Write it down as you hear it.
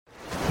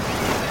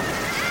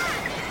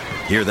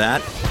Hear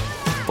that?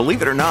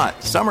 Believe it or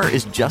not, summer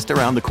is just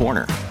around the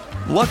corner.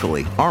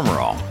 Luckily, Armor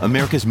All,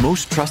 America's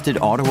most trusted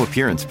auto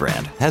appearance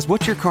brand, has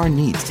what your car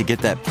needs to get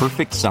that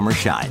perfect summer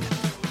shine.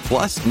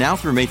 Plus, now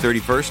through May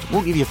 31st,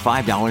 we'll give you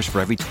 $5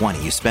 for every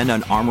 $20 you spend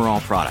on Armor All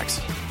products.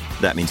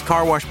 That means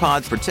car wash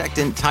pods,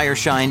 protectant, tire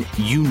shine,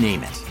 you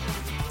name it.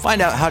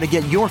 Find out how to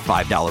get your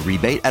 $5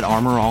 rebate at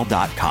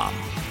armorall.com.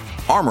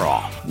 Armor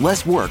All,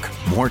 less work,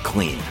 more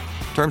clean.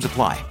 Terms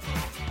apply.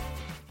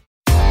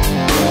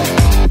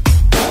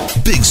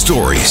 Big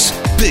stories,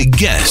 big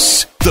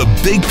guests, the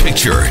big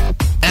picture.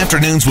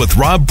 Afternoons with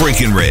Rob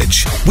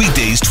Breckenridge.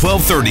 Weekdays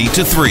 1230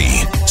 to 3,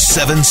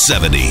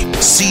 770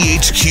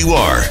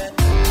 CHQR.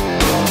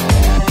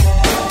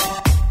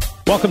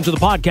 Welcome to the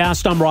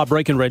podcast. I'm Rob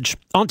Breckenridge.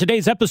 On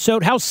today's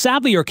episode, how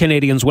savvy are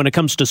Canadians when it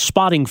comes to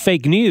spotting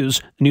fake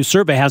news? A new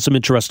survey has some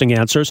interesting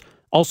answers.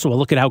 Also, a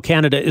look at how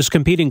Canada is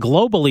competing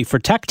globally for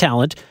tech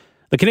talent.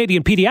 The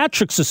Canadian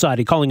Pediatric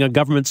Society calling on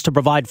governments to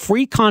provide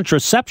free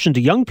contraception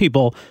to young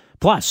people.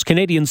 Plus,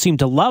 Canadians seem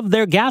to love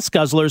their gas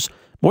guzzlers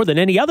more than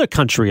any other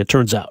country, it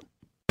turns out.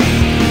 There's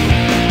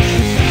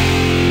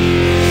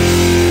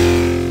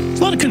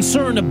a lot of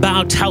concern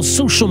about how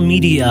social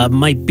media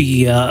might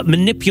be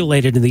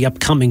manipulated in the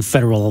upcoming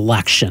federal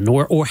election,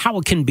 or how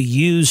it can be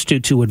used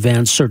to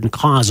advance certain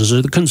causes.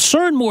 Or the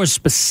concern more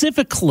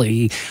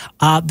specifically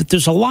that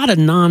there's a lot of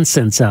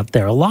nonsense out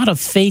there, a lot of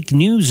fake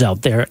news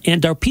out there,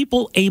 and are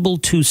people able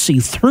to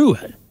see through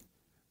it?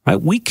 Right,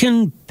 we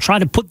can try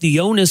to put the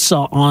onus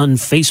on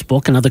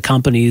Facebook and other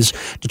companies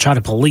to try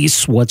to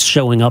police what's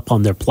showing up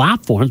on their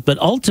platforms, but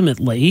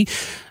ultimately,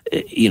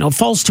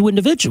 falls to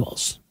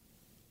individuals.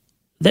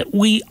 That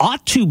we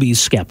ought to be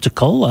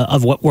skeptical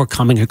of what we're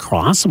coming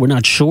across. We're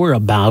not sure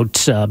about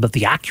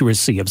the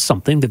accuracy of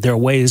something, that there are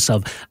ways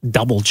of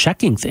double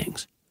checking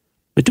things.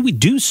 But do we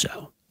do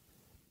so?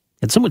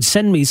 And someone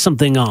sent me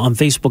something on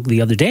Facebook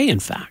the other day, in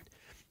fact.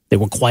 They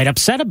were quite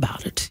upset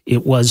about it.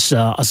 It was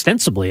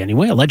ostensibly,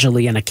 anyway,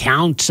 allegedly an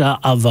account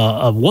of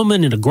a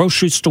woman in a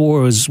grocery store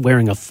who was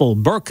wearing a full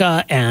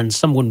burqa, and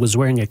someone was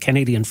wearing a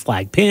Canadian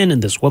flag pin,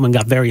 and this woman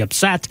got very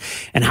upset.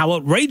 And how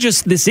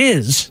outrageous this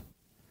is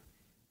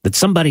that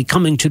somebody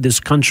coming to this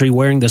country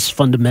wearing this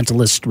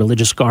fundamentalist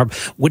religious garb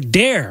would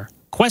dare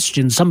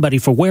question somebody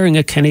for wearing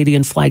a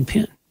Canadian flag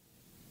pin.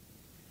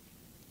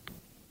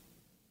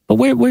 But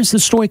where's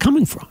this story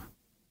coming from?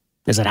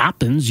 As it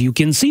happens, you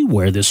can see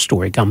where this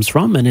story comes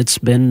from, and it's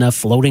been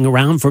floating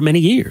around for many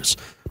years.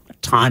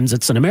 At times,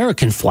 it's an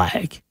American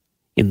flag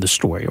in the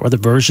story, or the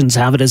versions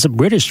have it as a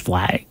British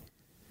flag.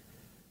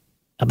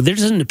 But there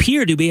doesn't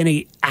appear to be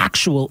any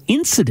actual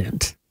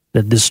incident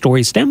that this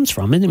story stems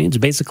from. I mean, it's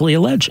basically a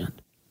legend.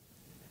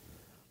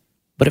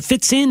 But it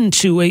fits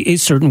into a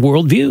certain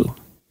worldview.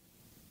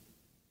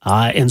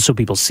 And so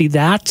people see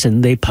that,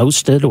 and they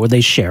post it, or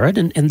they share it,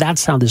 and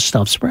that's how this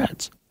stuff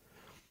spreads.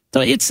 So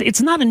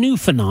it's not a new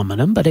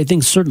phenomenon, but I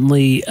think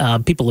certainly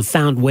people have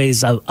found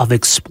ways of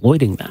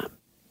exploiting that.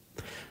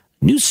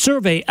 New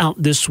survey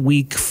out this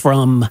week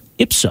from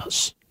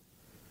Ipsos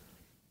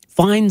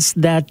finds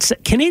that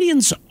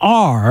Canadians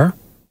are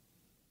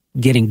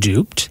getting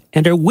duped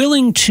and are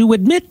willing to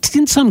admit,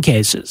 in some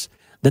cases,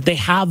 that they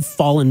have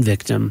fallen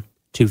victim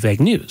to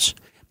fake news.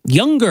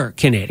 Younger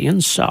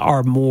Canadians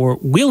are more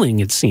willing,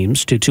 it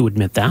seems, to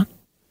admit that.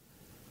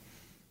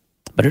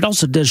 But it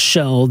also does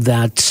show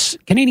that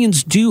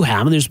Canadians do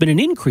have, and there's been an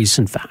increase,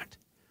 in fact,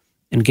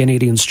 in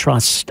Canadians'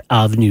 trust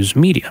of news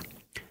media.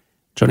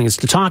 Joining us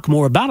to talk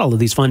more about all of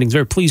these findings,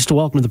 very pleased to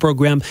welcome to the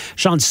program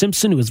Sean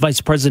Simpson, who is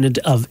Vice President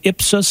of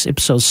Ipsos,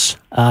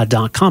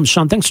 Ipsos.com.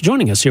 Sean, thanks for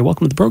joining us here.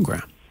 Welcome to the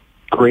program.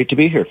 Great to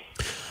be here.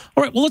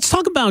 All right, well, let's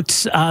talk about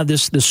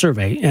this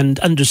survey and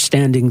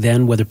understanding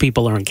then whether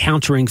people are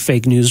encountering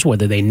fake news,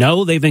 whether they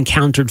know they've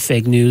encountered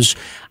fake news,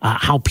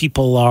 how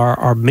people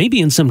are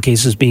maybe in some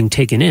cases being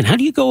taken in. How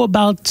do you go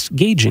about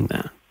gauging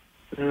that?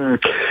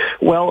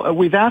 Well,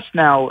 we've asked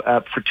now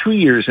for 2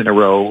 years in a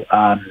row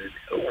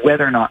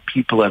whether or not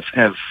people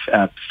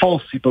have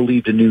falsely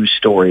believed a news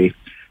story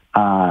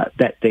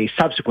that they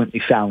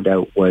subsequently found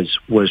out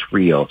was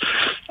real.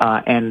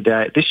 And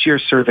this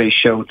year's survey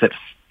showed that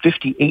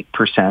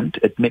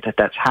 58% admit that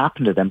that's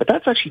happened to them, but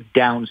that's actually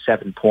down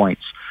 7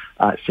 points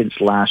since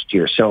last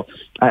year. So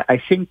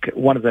I think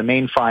one of the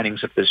main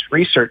findings of this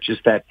research is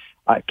that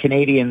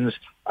Canadians,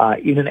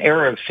 in an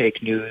era of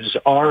fake news,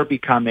 are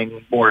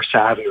becoming more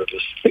savvy, or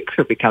just think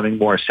they're becoming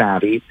more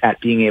savvy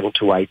at being able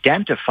to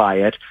identify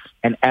it,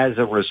 and as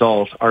a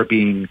result are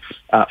being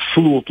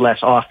fooled less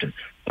often.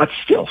 But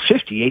still,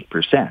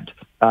 58%.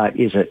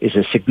 Is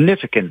a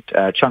significant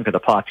chunk of the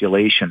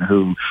population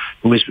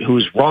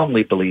who's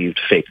wrongly believed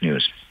fake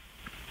news.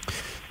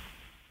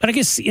 But I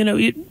guess,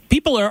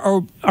 people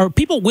are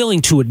people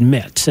willing to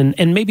admit,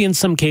 and maybe in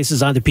some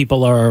cases either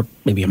people are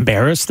maybe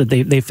embarrassed that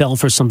they fell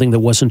for something that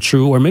wasn't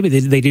true, or maybe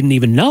they didn't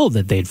even know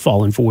that they'd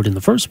fallen for it in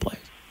the first place.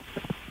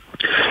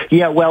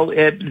 Yeah, well,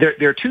 there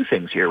are two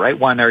things here, right?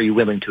 One, are you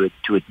willing to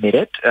admit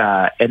it?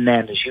 And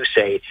then, as you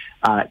say,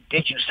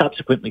 did you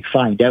subsequently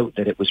find out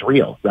that it was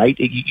real, right?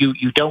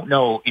 You don't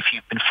know if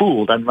you've been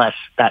fooled unless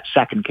that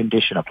second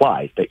condition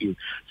applies, that you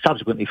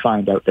subsequently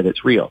find out that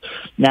it's real.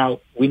 Now,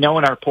 we know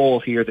in our poll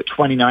here that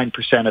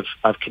 29%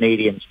 of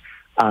Canadians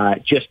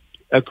just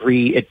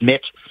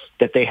admit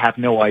that they have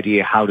no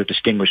idea how to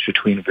distinguish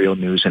between real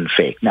news and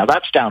fake. Now,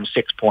 that's down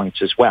 6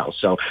 points as well.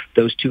 So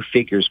those two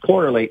figures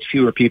correlate.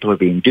 Fewer people are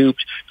being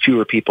duped.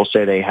 Fewer people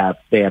say they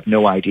have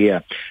no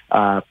idea.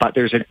 But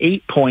there's an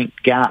 8-point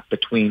gap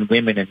between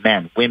women and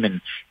men.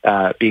 Women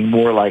being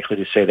more likely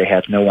to say they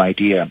have no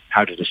idea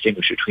how to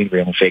distinguish between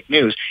real and fake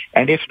news.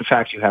 And if, in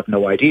fact, you have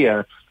no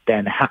idea,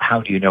 then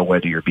how do you know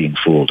whether you're being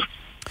fooled?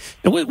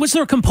 And was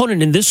there a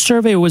component in this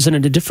survey, or was it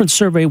in a different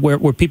survey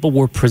where people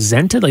were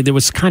presented? Like there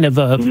was kind of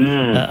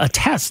a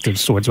test of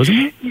sorts,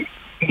 wasn't it?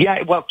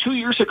 Yeah, well, 2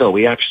 years ago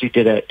we actually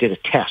did a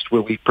test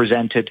where we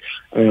presented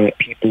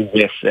people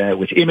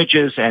with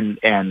images and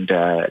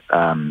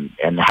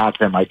have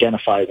them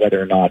identify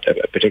whether or not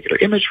a particular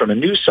image from a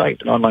news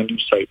site, an online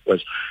news site,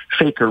 was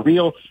fake or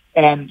real.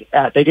 And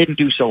they didn't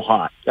do so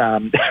hot.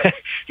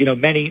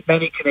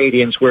 Many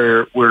Canadians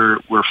were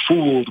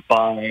fooled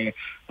by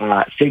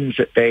things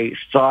that they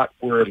thought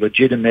were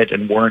legitimate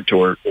and weren't,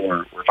 or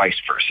vice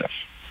versa.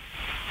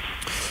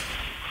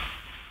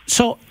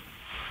 So,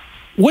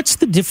 what's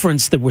the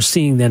difference that we're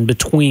seeing then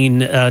between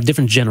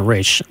different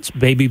generations?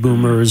 Baby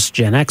boomers,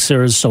 Gen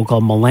Xers,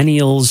 so-called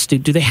millennials.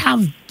 Do they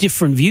have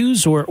different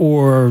views,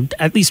 or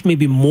at least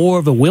maybe more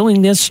of a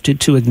willingness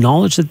to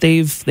acknowledge that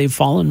they've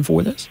fallen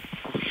for this?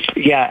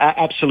 Yeah,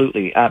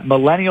 absolutely.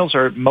 Millennials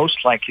are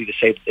most likely to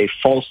say that they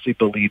falsely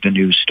believed a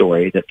news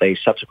story that they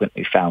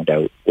subsequently found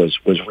out was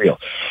real.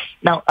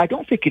 Now, I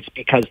don't think it's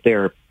because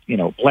they're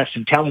less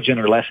intelligent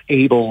or less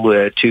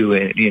able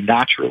to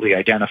naturally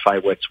identify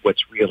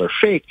what's real or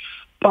fake.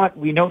 But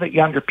we know that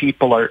younger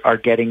people are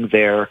getting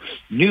their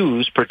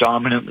news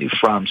predominantly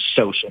from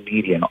social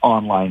media and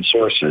online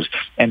sources,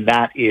 and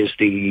that is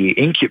the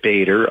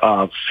incubator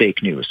of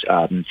fake news.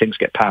 Things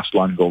get passed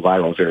along and go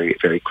viral very,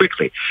 very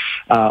quickly.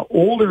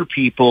 Older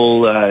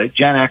people,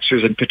 Gen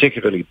Xers and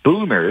particularly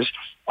boomers,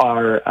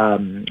 are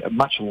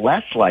much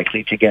less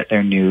likely to get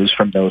their news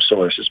from those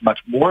sources, much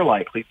more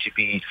likely to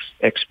be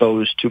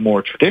exposed to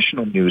more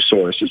traditional news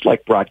sources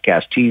like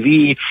broadcast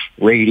TV,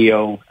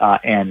 radio,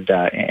 and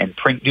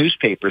print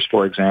newspapers,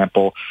 for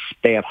example.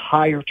 They have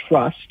higher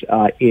trust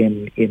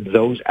in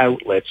those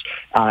outlets.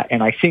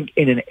 And I think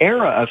in an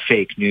era of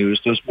fake news,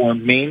 those more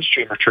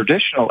mainstream or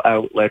traditional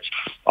outlets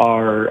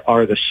are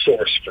the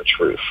source for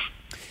truth.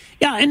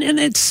 Yeah, and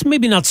it's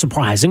maybe not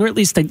surprising, or at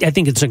least I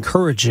think it's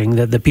encouraging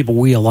that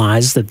people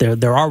realize that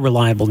there are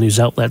reliable news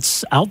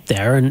outlets out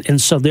there.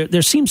 And so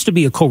there seems to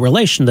be a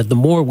correlation that the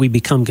more we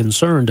become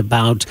concerned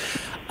about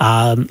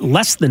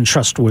less than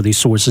trustworthy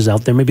sources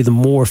out there, maybe the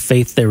more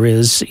faith there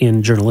is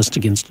in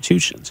journalistic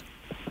institutions.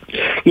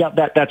 Yeah,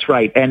 that's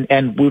right.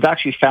 And we've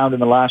actually found in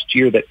the last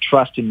year that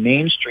trust in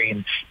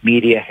mainstream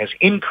media has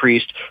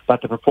increased,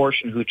 but the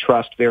proportion who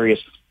trust various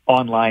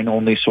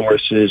online-only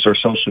sources or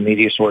social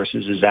media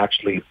sources is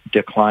actually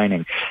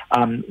declining.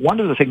 One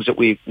of the things that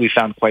we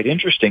found quite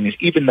interesting is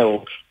even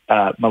though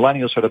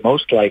millennials are the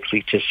most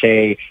likely to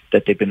say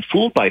that they've been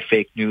fooled by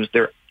fake news,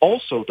 they're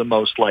also the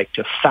most likely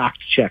to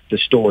fact-check the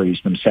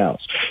stories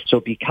themselves. So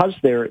because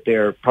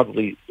they're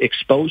probably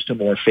exposed to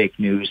more fake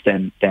news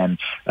than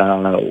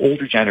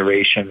older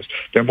generations,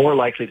 they're more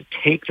likely to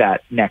take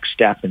that next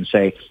step and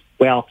say,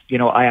 well,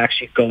 I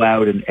actually go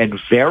out and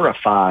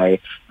verify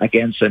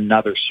against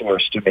another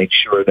source to make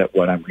sure that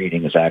what I'm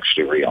reading is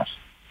actually real.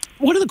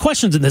 One of the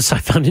questions in this I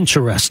found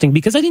interesting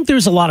because I think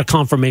there's a lot of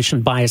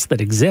confirmation bias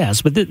that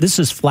exists, but this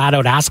is flat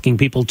out asking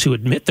people to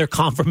admit their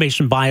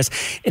confirmation bias,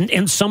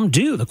 and some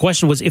do. The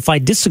question was, if I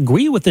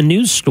disagree with the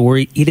news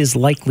story, it is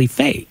likely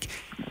fake.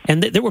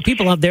 And there were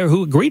people out there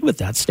who agreed with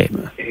that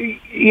statement.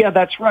 Yeah,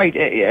 that's right.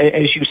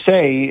 As you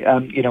say,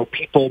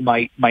 people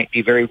might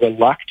be very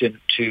reluctant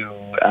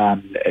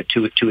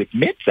to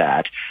admit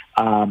that,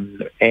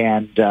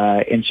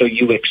 and so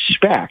you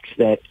expect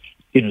that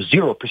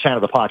 0%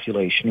 of the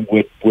population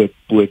would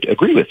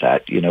agree with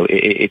that.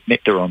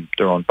 Admit their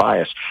own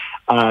bias.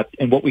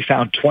 And what we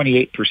found,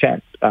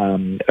 28%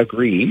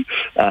 agree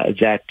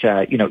that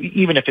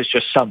even if it's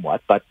just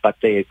somewhat, but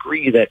they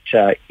agree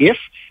that if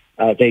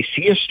they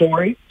see a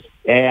story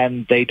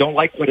and they don't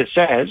like what it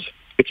says,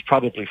 it's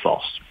probably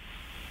false.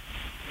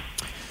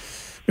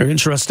 Very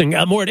interesting.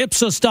 More at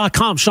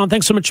Ipsos.com. Sean,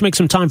 thanks so much for making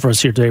some time for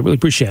us here today. Really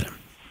appreciate it.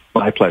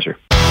 My pleasure.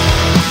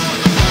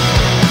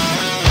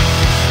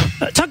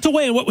 Tucked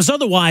away in what was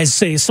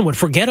otherwise a somewhat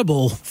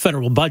forgettable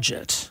federal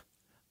budget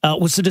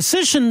was the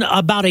decision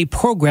about a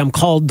program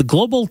called the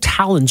Global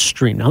Talent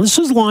Stream. Now, this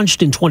was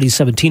launched in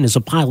 2017 as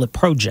a pilot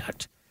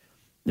project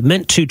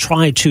meant to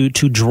try to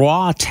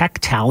draw tech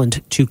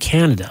talent to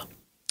Canada,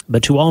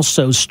 but to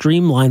also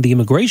streamline the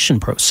immigration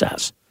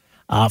process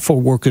for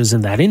workers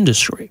in that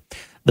industry.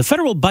 The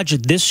federal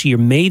budget this year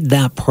made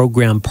that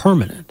program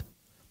permanent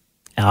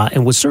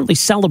and was certainly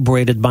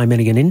celebrated by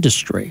many in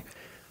industry.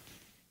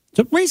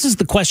 So it raises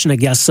the question, I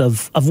guess,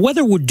 of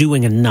whether we're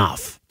doing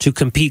enough to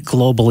compete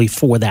globally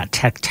for that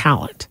tech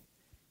talent.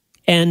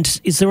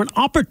 And is there an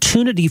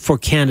opportunity for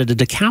Canada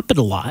to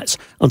capitalize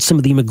on some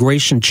of the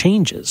immigration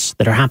changes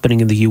that are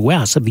happening in the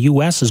U.S.? If the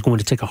U.S. is going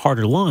to take a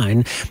harder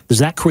line, does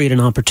that create an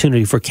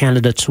opportunity for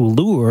Canada to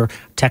lure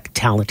tech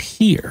talent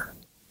here?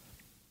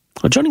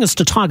 Well, joining us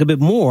to talk a bit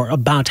more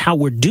about how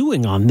we're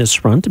doing on this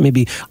front, and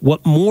maybe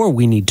what more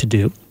we need to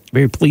do,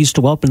 very pleased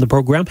to welcome to the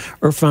program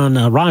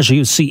Irfan Raji,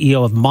 who's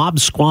CEO of Mob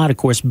Squad, of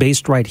course,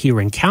 based right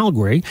here in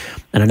Calgary.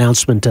 An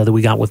announcement that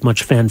we got with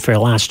much fanfare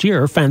last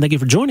year. Irfan, thank you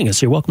for joining us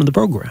here. Welcome to the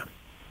program.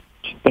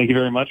 Thank you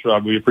very much,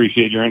 Rob. We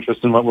appreciate your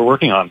interest in what we're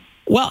working on.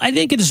 Well, I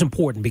think it is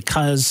important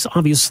because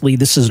obviously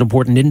this is an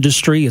important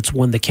industry. It's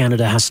one that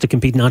Canada has to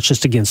compete not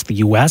just against the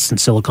U.S. and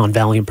Silicon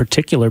Valley in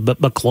particular, but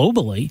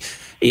globally.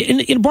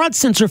 In a broad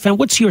sense, Irfan,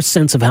 what's your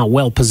sense of how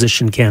well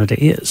positioned Canada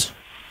is?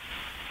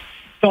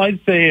 So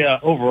I'd say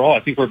overall, I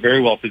think we're very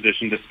well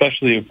positioned,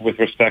 especially with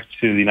respect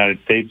to the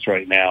United States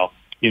right now.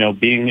 You know,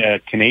 being a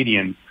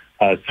Canadian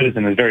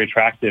citizen is very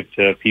attractive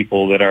to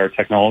people that are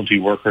technology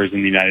workers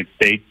in the United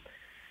States.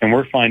 And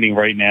we're finding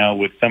right now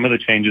with some of the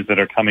changes that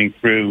are coming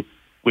through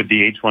with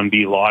the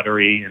H-1B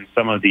lottery and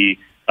some of the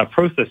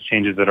process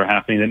changes that are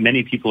happening that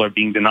many people are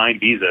being denied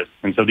visas.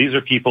 And so these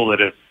are people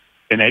that have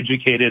been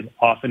educated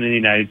often in the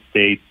United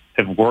States,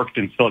 have worked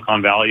in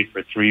Silicon Valley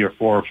for 3 or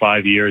 4 or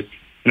 5 years,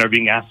 and are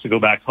being asked to go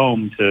back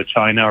home to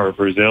China or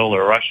Brazil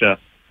or Russia,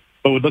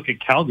 but would look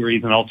at Calgary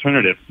as an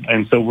alternative.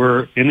 And so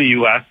we're in the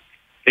U.S.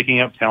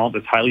 picking up talent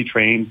that's highly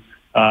trained,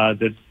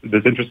 that's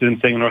interested in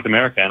staying in North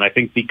America. And I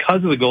think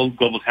because of the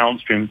global talent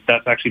stream,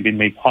 that's actually been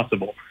made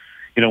possible.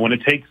 You know, when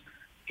it takes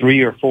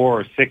 3 or 4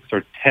 or 6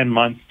 or 10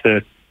 months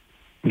to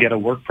get a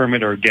work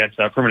permit or get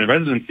a permanent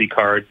residency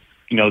card,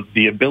 you know,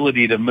 the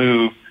ability to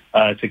move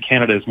to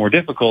Canada is more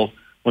difficult.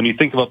 When you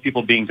think about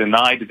people being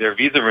denied their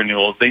visa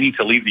renewals, they need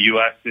to leave the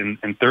U.S. in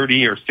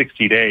 30 or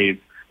 60 days.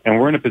 And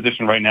we're in a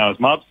position right now as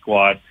Mob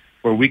Squad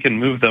where we can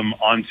move them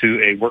onto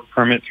a work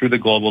permit through the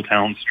global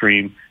talent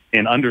stream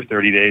in under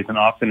 30 days and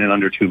often in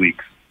under 2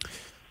 weeks.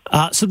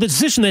 So the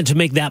decision then to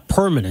make that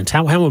permanent,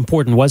 how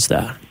important was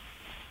that?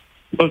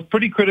 Well, it's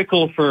pretty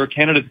critical for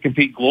Canada to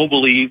compete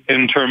globally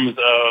in terms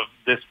of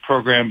this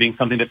program being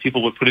something that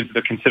people would put into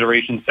their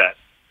consideration set.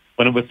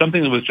 When it was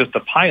something that was just a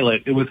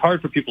pilot, it was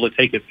hard for people to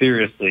take it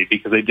seriously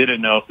because they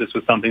didn't know if this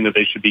was something that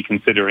they should be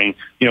considering,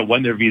 you know,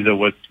 when their visa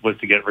was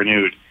to get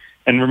renewed.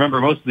 And remember,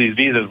 most of these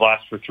visas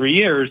last for 3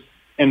 years,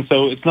 and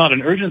so it's not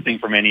an urgent thing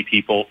for many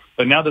people.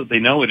 But now that they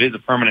know it is a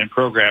permanent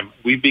program,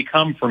 we've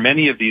become, for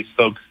many of these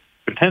folks,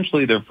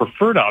 potentially their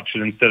preferred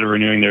option instead of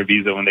renewing their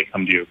visa when they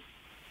come due.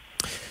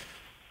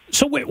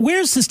 So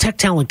where's this tech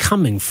talent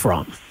coming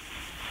from?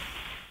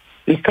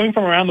 It's coming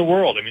from around the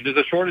world. I mean, there's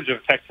a shortage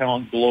of tech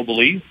talent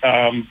globally.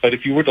 But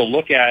if you were to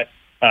look at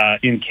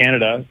in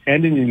Canada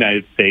and in the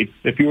United States,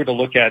 if you were to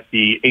look at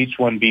the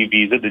H-1B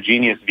visa, the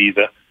Genius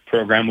visa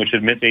program, which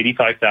admits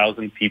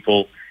 85,000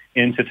 people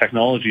into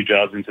technology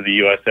jobs into the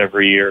U.S.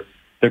 every year,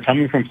 they're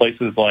coming from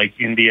places like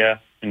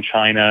India and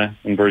China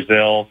and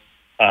Brazil,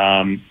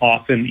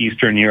 often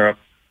Eastern Europe,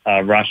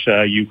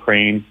 Russia,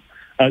 Ukraine.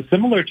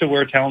 Similar to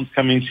where talent's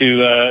coming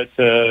to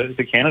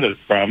Canada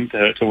from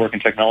to work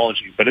in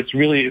technology, but it's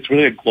really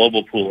a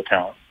global pool of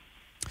talent.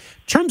 In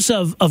terms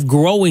of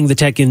growing the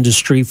tech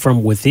industry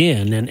from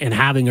within and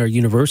having our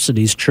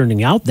universities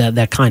churning out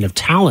that kind of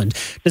talent,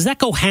 does that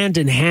go hand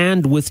in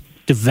hand with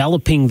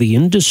developing the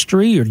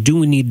industry, or do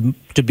we need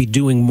to be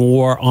doing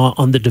more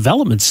on the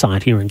development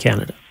side here in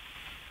Canada?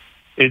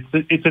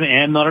 It's an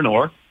and, not an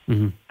or,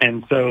 mm-hmm.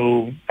 And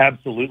so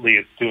absolutely,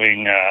 it's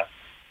doing.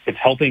 It's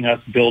helping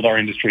us build our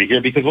industry here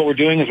because what we're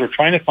doing is we're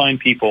trying to find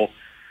people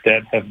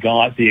that have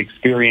got the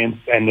experience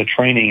and the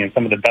training in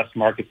some of the best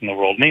markets in the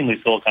world, namely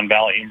Silicon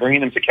Valley, and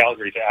bringing them to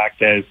Calgary to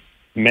act as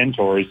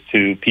mentors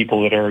to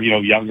people that are, you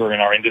know, younger in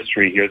our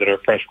industry here that are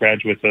fresh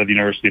graduates of the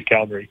University of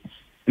Calgary.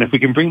 And if we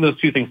can bring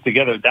those two things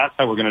together, that's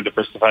how we're going to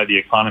diversify the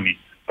economy,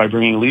 by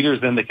bringing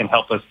leaders in that can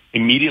help us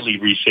immediately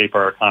reshape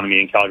our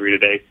economy in Calgary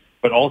today,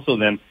 but also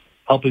then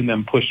helping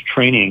them push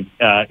training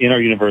in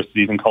our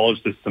universities and college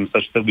systems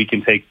such that we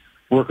can take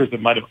workers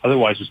that might have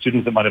otherwise, or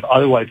students that might have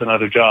otherwise done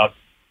other jobs,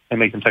 and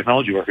make them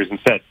technology workers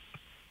instead.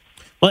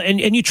 Well,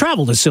 and you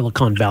travel to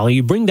Silicon Valley.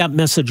 You bring that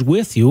message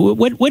with you.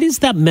 What is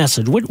that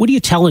message? What are you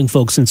telling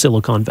folks in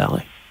Silicon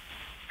Valley?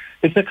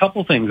 It's a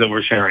couple things that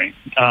we're sharing.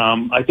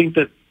 I think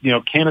that, you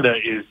know, Canada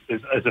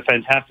is a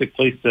fantastic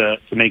place to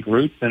make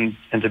roots and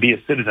to be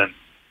a citizen.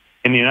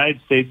 In the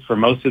United States, for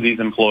most of these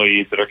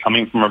employees that are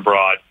coming from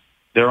abroad,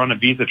 they're on a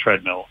visa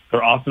treadmill.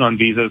 They're often on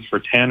visas for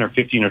 10 or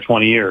 15 or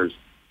 20 years.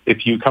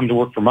 If you come to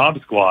work for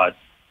Mob Squad,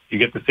 you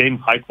get the same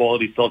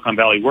high-quality Silicon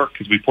Valley work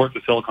because we port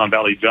the Silicon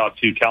Valley job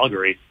to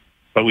Calgary,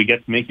 but we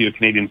get to make you a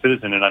Canadian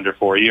citizen in under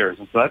 4 years.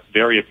 And so that's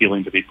very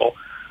appealing to people.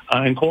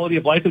 And quality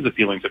of life is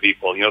appealing to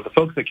people. You know, the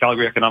folks at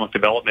Calgary Economic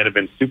Development have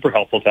been super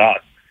helpful to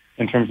us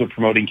in terms of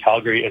promoting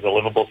Calgary as a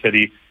livable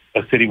city,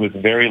 a city with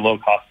very low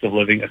cost of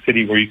living, a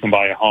city where you can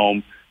buy a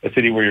home, a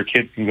city where your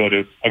kids can go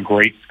to a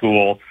great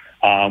school,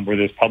 where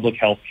there's public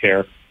health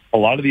care. a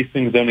lot of these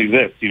things don't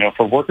exist.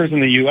 For workers in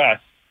the U.S.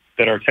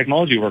 that are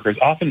technology workers,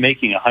 often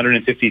making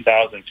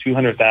 $150,000,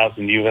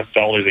 $200,000 U.S.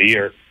 dollars a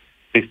year,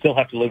 they still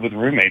have to live with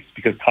roommates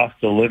because cost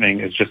of living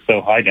is just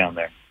so high down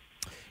there.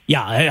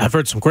 Yeah, I've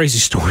heard some crazy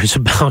stories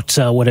about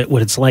what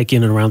it's like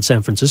in and around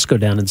San Francisco,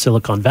 down in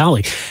Silicon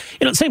Valley.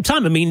 At the same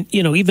time,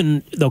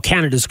 even though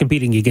Canada's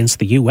competing against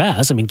the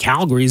U.S.,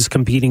 Calgary's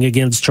competing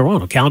against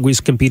Toronto,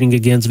 Calgary's competing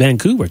against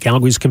Vancouver,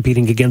 Calgary's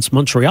competing against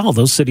Montreal.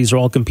 Those cities are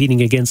all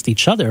competing against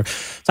each other.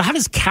 So how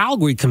does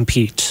Calgary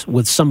compete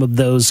with some of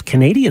those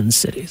Canadian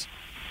cities?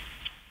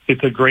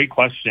 It's a great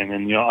question.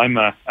 And, I'm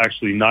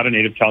actually not a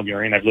native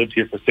Calgarian. I've lived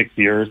here for 6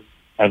 years.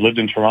 I've lived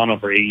in Toronto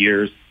for 8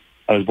 years.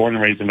 I was born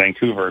and raised in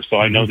Vancouver, so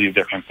I know these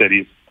different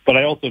cities. But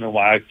I also know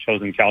why I've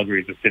chosen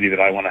Calgary as a city that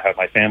I want to have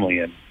my family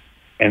in.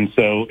 And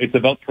so it's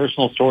about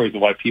personal stories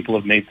of why people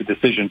have made the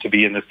decision to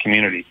be in this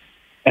community.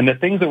 And the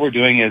things that we're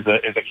doing as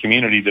a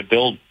community to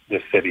build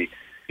this city,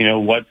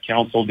 what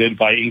council did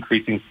by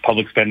increasing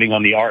public spending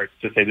on the arts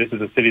to say this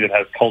is a city that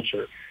has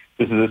culture.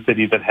 This is a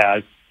city that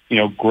has,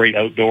 great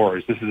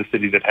outdoors. This is a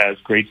city that has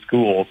great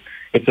schools.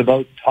 It's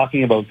about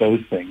talking about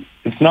those things.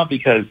 It's not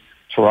because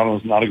Toronto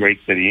is not a great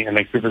city, and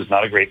Vancouver is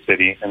not a great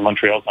city, and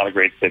Montreal is not a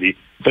great city,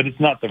 but it's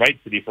not the right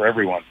city for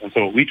everyone. And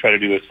so what we try to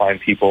do is find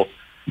people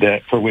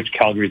for which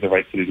Calgary is the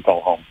right city to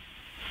call home.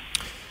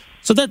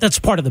 So that's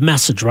part of the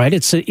message, right?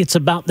 It's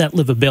about that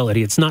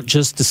livability. It's not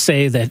just to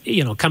say that,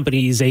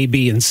 companies A,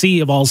 B, and C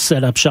have all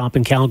set up shop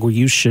in Calgary.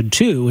 You should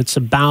too. It's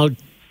about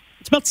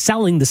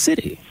selling the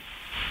city.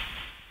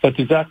 That's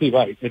exactly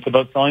right. It's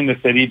about selling the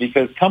city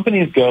because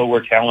companies go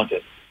where talent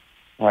is,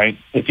 right?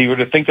 If you were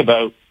to think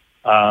about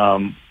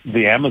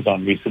the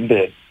Amazon recent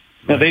bid,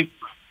 they,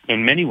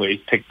 in many ways,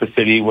 picked the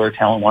city where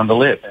talent wanted to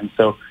live. And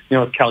so,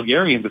 as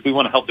Calgarians, if we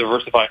want to help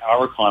diversify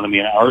our economy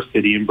and our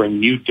city and bring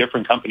new,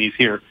 different companies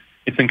here,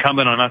 it's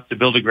incumbent on us to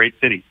build a great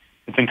city.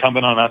 It's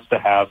incumbent on us to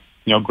have,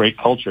 great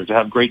culture, to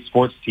have great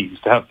sports teams,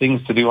 to have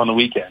things to do on the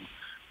weekends,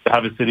 to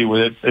have a city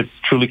where it's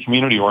truly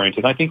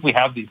community-oriented. I think we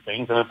have these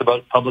things, and it's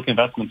about public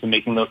investments and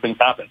making those things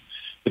happen.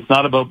 It's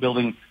not about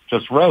building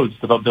just roads.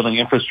 It's about building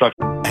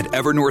infrastructure. At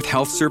Evernorth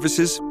Health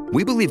Services,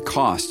 we believe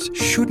costs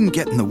shouldn't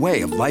get in the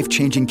way of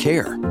life-changing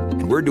care,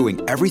 and we're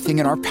doing everything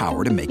in our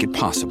power to make it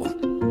possible.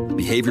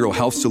 Behavioral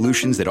health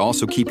solutions that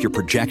also keep your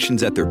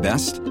projections at their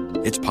best?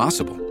 It's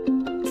possible.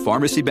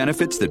 Pharmacy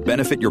benefits that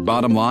benefit your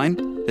bottom line?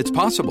 It's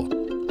possible.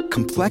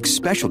 Complex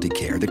specialty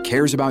care that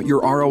cares about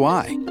your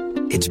ROI?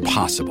 It's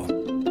possible.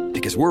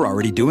 Because we're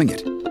already doing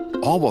it.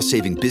 All while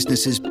saving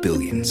businesses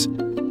billions.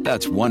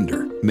 That's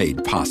Wonder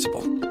made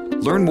possible.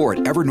 Learn more at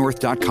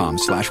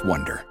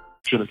evernorth.com/wonder.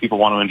 Sure that people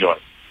want to enjoy.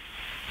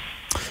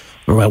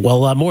 All right.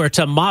 Well, more at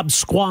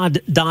mobsquad.io.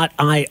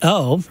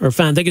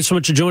 Irfan, thank you so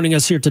much for joining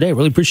us here today.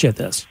 Really appreciate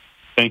this.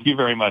 Thank you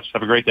very much.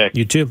 Have a great day.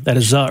 You too. That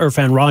is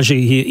Irfan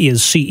Raji. He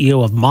is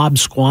CEO of Mob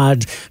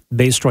Squad,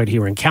 based right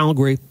here in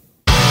Calgary.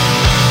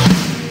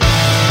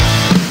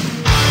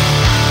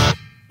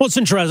 Well, it's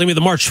interesting.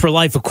 The March for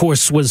Life, of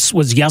course,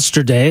 was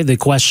yesterday. The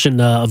question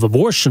of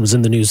abortion was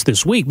in the news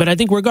this week. But I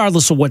think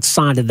regardless of what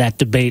side of that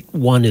debate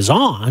one is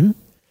on,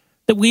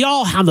 that we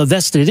all have a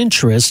vested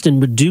interest in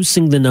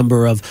reducing the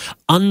number of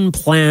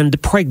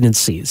unplanned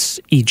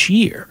pregnancies each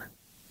year.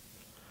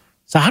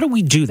 So how do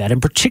we do that? In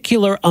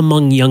particular,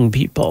 among young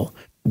people,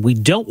 we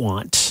don't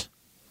want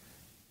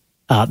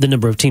the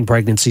number of teen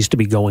pregnancies to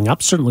be going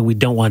up. Certainly, we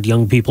don't want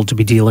young people to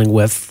be dealing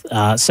with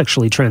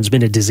sexually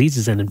transmitted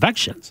diseases and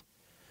infections.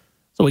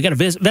 So we got a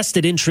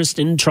vested interest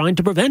in trying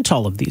to prevent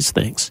all of these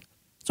things.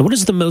 So what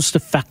is the most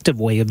effective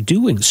way of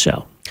doing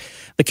so?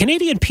 The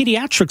Canadian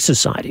Pediatric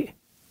Society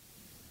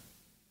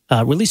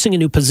releasing a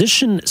new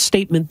position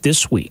statement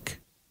this week,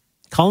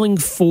 calling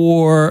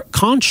for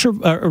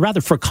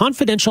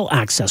confidential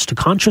access to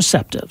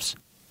contraceptives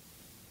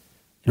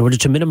in order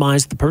to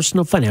minimize the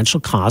personal financial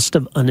cost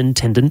of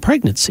unintended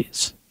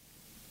pregnancies.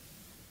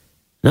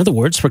 In other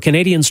words, for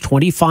Canadians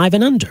 25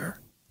 and under,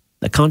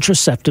 the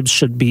contraceptives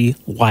should be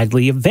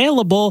widely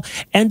available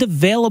and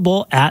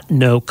available at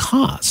no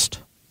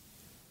cost.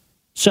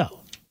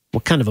 So,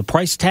 what kind of a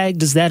price tag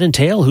does that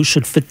entail? Who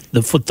should foot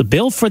the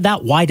bill for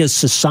that? Why does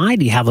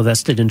society have a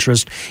vested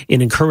interest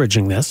in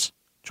encouraging this?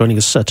 Joining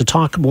us to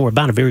talk more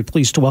about it, very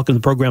pleased to welcome to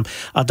the program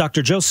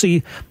Dr.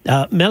 Josie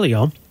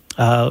Melio,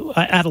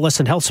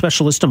 adolescent health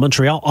specialist in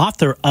Montreal,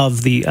 author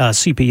of the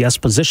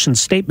CPS position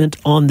statement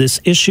on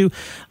this issue.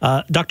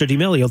 Dr.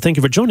 Melio, thank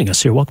you for joining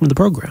us here. Welcome to the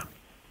program.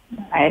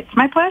 It's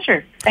my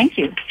pleasure. Thank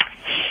you.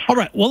 All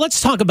right. Well,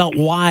 let's talk about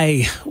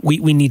why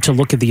we need to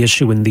look at the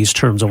issue in these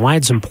terms and why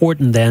it's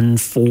important then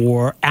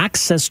for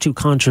access to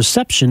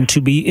contraception to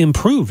be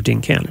improved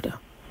in Canada.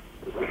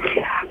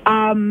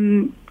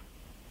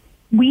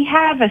 We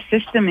have a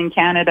system in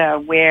Canada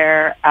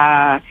where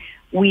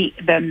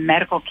the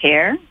medical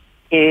care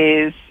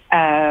is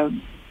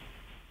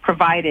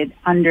provided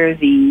under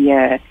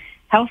the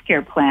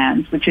healthcare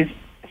plans, which is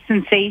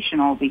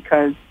sensational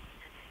because,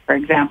 for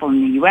example,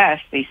 in the U.S.,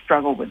 they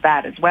struggle with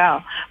that as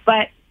well.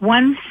 But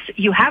once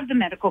you have the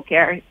medical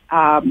care,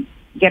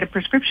 get a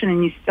prescription,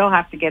 and you still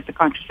have to get the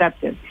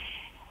contraceptive.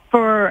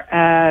 For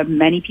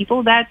many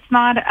people, that's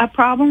not a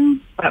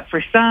problem, but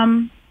for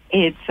some,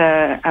 it's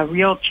a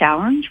real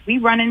challenge. We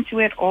run into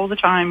it all the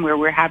time where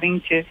we're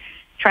having to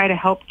try to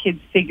help kids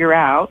figure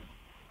out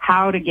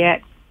how to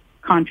get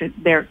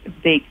their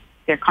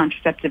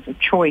contraceptive of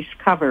choice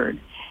covered.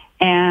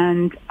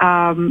 And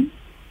I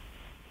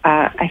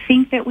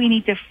think that we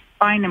need to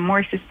find a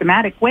more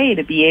systematic way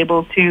to be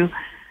able to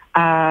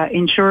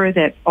ensure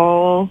that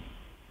all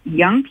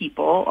young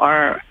people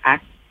are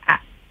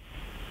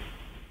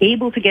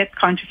able to get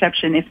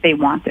contraception if they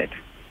want it.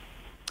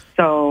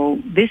 So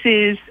this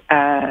is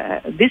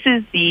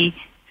the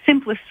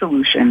simplest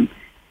solution.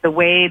 The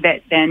way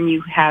that then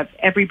you have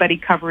everybody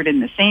covered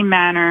in the same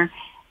manner.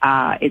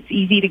 It's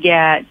easy to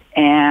get,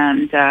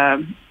 and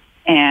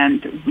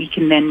we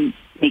can then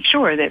make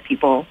sure that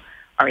people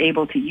are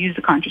able to use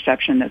the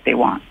contraception that they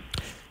want.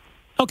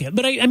 Okay,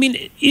 but I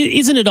mean,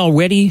 isn't it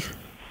already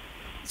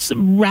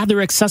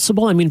rather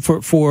accessible? I mean,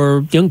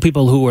 for young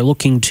people who are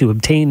looking to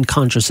obtain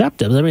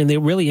contraceptives, I mean, they're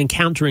really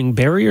encountering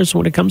barriers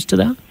when it comes to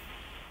that?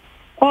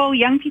 Well,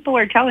 young people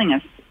are telling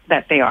us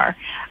that they are.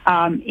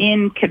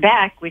 In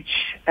Quebec, which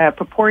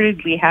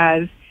purportedly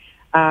has,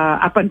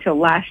 up until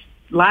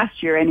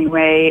last year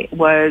anyway,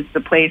 was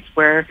the place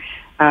where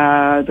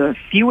the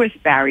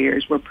fewest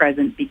barriers were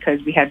present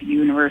because we have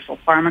universal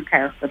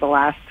pharmacare for the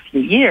last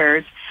few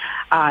years,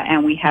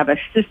 and we have a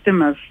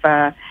system of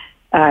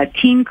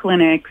teen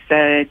clinics,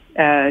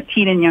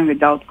 teen and young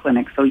adult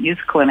clinics, so youth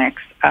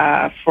clinics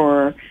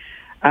for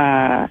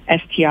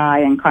STI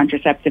and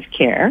contraceptive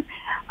care.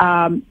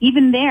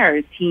 Even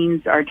there,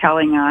 teens are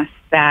telling us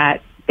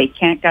that they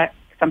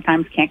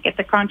sometimes can't get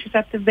the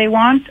contraceptive they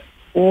want,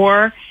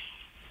 or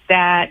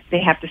that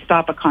they have to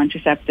stop a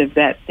contraceptive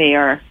that they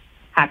are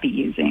happy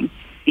using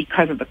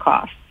because of the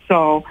cost.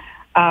 So,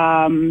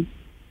 and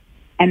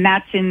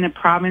that's in the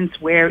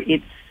province where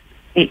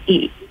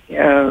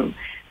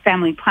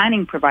family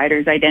planning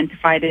providers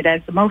identified it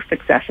as the most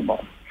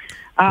accessible.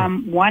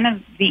 One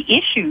of the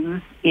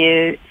issues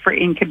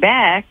in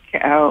Quebec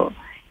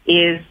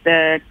is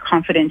the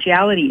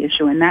confidentiality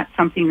issue, and that's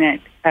something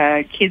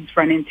that kids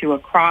run into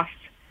across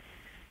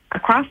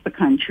the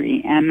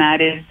country, and that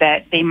is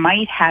that they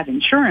might have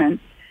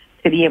insurance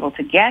to be able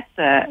to get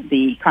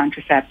the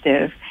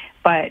contraceptive,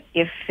 but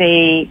if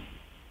they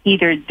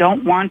either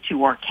don't want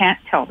to or can't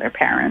tell their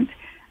parent,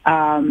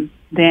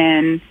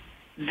 then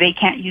they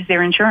can't use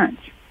their insurance.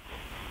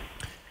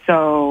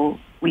 So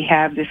we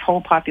have this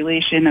whole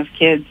population of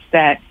kids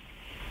that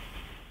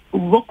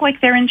look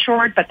like they're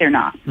insured, but they're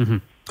not. Mm-hmm.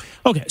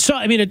 Okay, so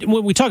I mean,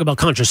 when we talk about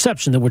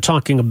contraception, then we're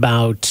talking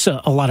about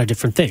a lot of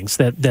different things.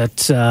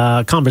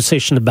 That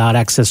conversation about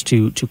access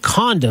to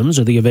condoms,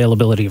 or the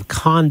availability of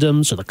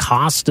condoms, or the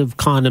cost of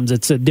condoms,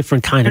 it's a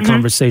different kind of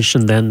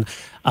conversation than,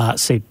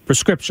 say,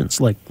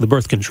 prescriptions like the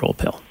birth control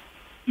pill.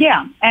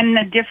 Yeah, and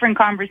a different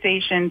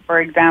conversation,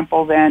 for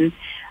example, than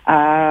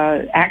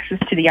access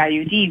to the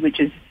IUD, which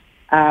is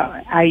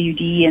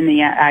IUD and the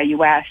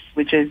IUS,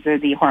 which is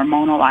the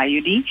hormonal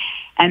IUD,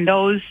 and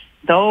those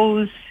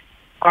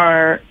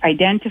are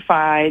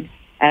identified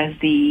as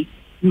the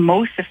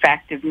most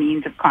effective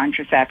means of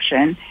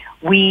contraception.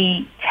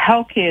 We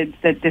tell kids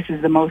that this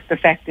is the most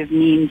effective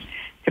means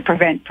to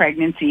prevent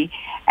pregnancy,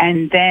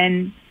 and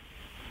then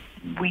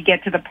we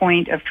get to the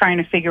point of trying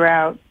to figure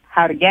out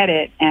how to get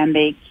it, and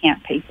they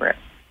can't pay for it.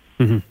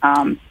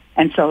 Mm-hmm.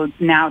 And so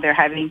now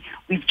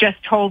we've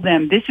just told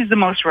them this is the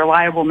most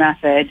reliable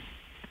method.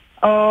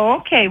 Oh,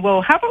 okay,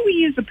 well, how about we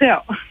use a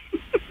pill?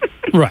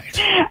 Right.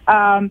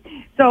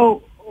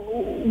 So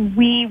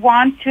we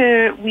want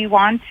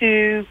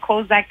to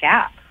close that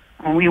gap,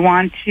 and we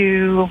want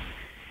to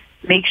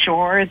make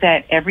sure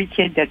that every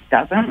kid that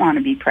doesn't want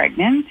to be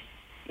pregnant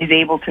is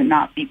able to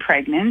not be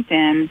pregnant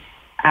and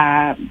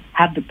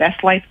have the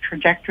best life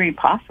trajectory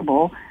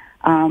possible,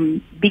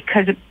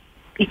 because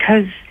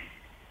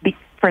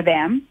for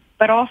them,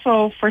 but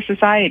also for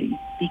society.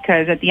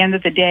 Because at the end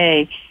of the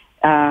day,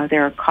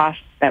 there are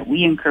costs that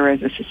we incur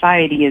as a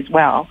society as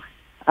well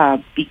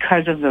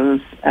because of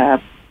those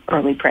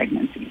early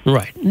pregnancies.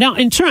 Right. Now,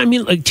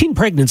 teen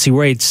pregnancy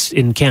rates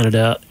in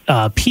Canada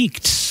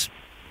peaked,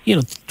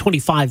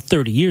 25,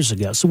 30 years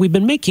ago. So we've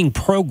been making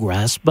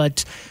progress,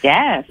 but...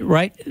 Yes.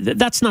 Right?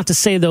 That's not to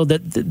say, though,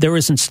 that there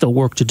isn't still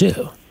work to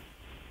do.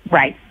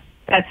 Right.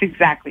 That's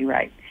exactly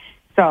right.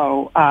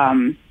 So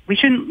we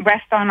shouldn't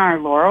rest on our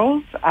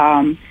laurels.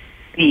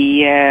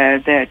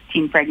 The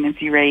teen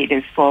pregnancy rate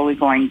is slowly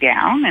going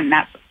down, and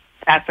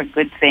that's a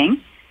good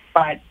thing.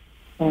 But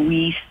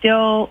we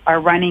still are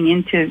running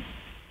into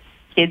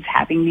kids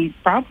having these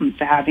problems,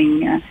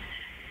 accessing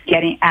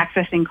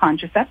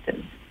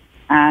contraceptives.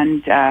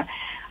 And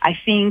I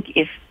think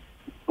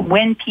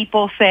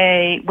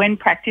when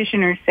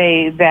practitioners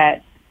say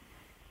that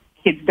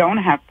kids don't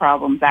have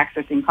problems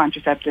accessing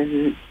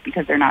contraceptives, it's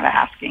because they're not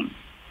asking,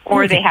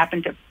 or they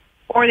happen to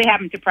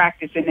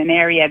practice in an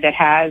area that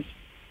has,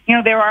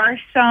 there are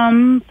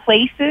some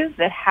places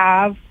that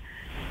have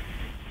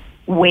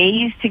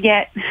ways to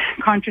get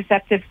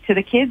contraceptives to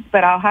the kids,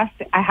 but I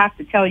have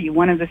to tell you,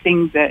 one of the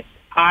things that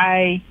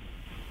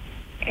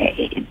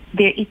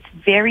it's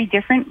very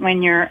different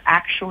when you're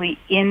actually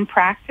in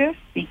practice,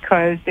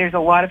 because there's a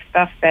lot of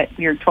stuff that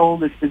we are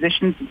told as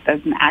physicians that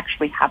doesn't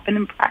actually happen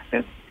in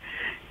practice.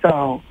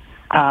 So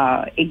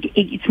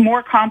it's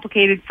more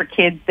complicated for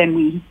kids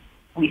than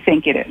we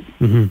think it is.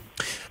 Mm-hmm.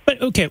 But,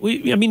 okay,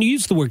 you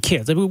use the word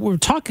kids. We're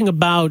talking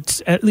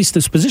about, at least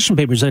this position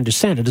paper, as I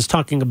understand it, is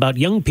talking about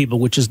young people,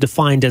 which is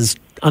defined as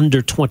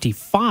under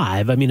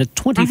 25. A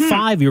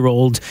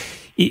 25-year-old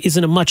is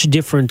in a much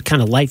different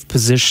kind of life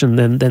position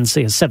than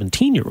say, a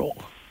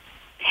 17-year-old.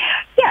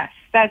 Yes,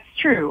 that's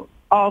true.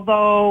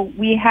 Although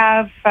we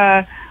have,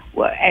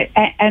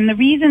 and the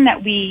reason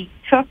that we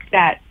took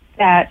that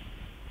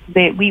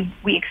we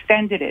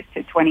extended it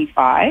to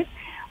 25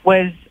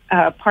 was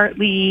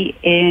partly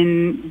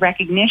in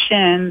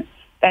recognition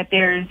that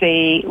there's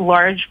a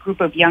large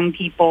group of young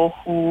people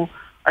who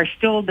are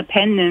still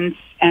dependents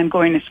and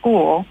going to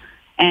school,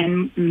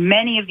 and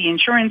many of the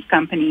insurance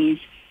companies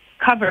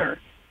cover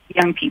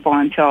young people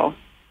until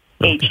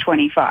age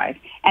 25.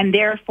 And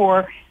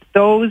therefore,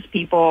 those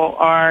people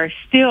are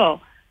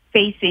still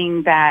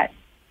facing that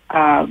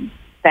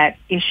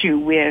issue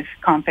with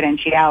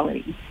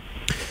confidentiality.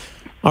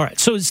 All right.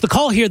 So is the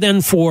call here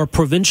then for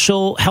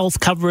provincial health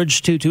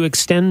coverage to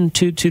extend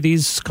to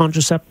these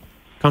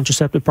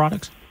contraceptive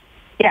products?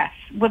 Yes.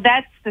 Well,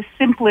 that's the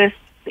simplest.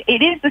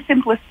 It is the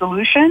simplest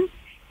solution.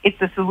 It's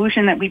the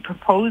solution that we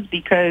propose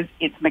because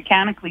it's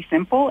mechanically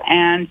simple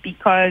and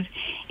because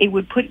it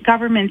would put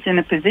governments in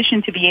a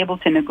position to be able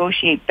to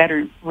negotiate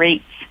better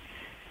rates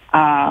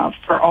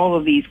for all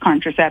of these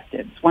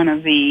contraceptives. One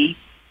of the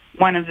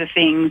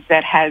things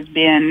that has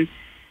been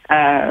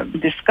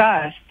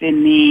discussed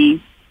in the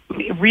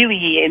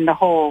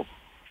whole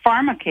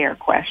pharmacare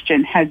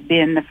question has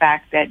been the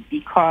fact that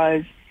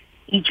because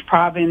each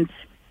province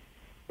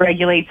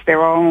regulates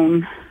their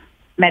own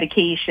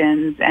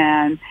medications,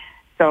 and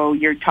so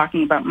you're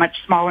talking about much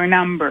smaller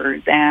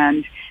numbers,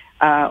 and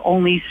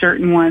only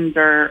certain ones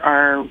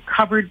are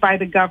covered by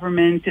the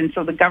government, and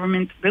so the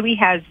government really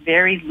has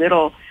very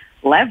little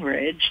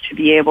leverage to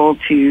be able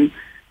to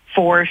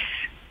force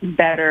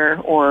better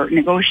or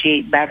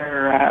negotiate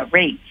better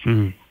rates.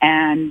 Mm-hmm.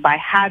 And by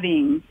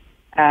having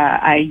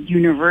a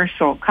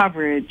universal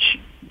coverage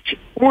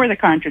for the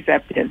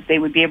contraceptives, they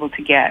would be able to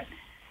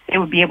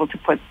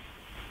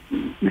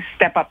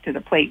step up to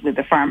the plate with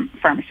the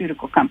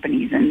pharmaceutical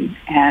companies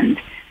and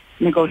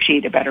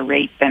negotiate a better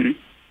rate than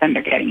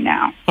they're getting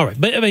now. All right,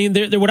 but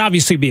there would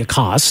obviously be a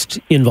cost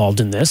involved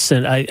in this,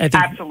 and I think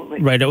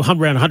absolutely right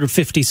around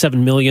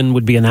 157 million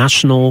would be a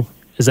national.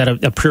 Is that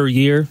a per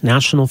year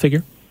national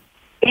figure?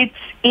 It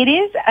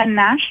is a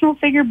national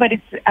figure, but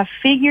it's a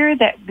figure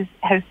that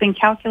has been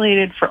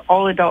calculated for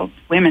all adult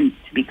women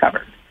to be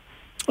covered.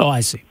 Oh,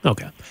 I see.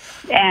 Okay.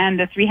 And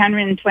the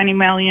 320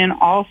 million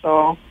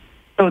also,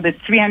 so the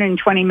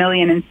 320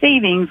 million in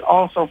savings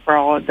also for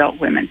all adult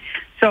women.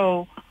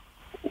 So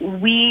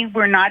we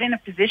were not in a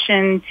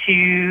position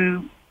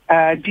to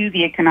do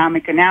the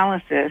economic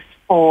analysis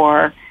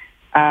for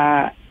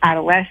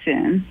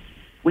adolescents.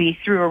 We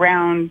threw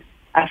around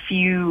a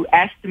few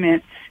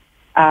estimates,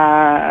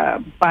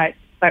 but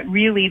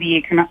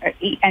really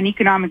an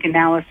economic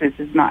analysis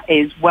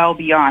is well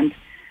beyond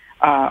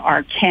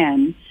our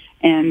ken,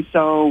 and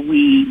so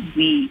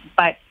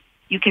but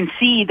you can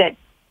see that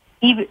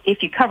even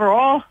if you cover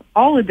all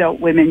adult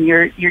women,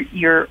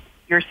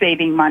 you're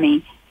saving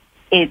money.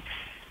 It's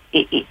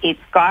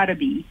got to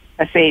be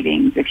a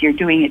savings if you're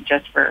doing it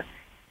just for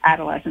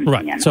adolescents.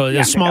 Right. And so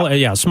a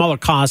smaller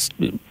cost,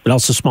 but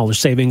also smaller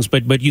savings.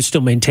 But you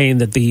still maintain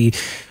that the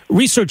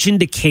research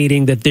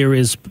indicating that there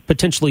is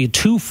potentially a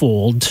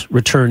twofold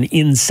return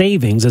in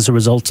savings as a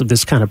result of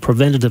this kind of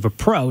preventative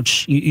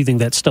approach. You think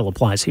that still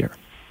applies here?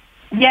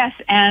 Yes,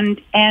 and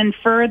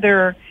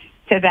further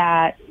to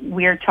that,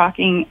 we're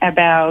talking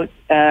about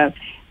the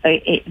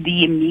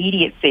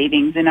immediate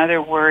savings. In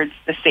other words,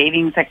 the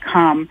savings that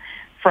come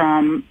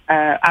from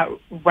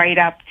right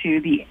up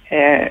to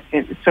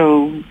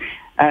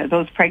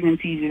those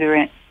pregnancies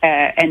either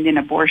end in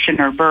abortion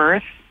or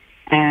birth,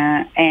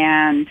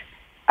 and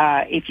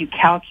if you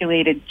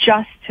calculate it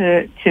just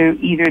to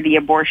either the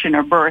abortion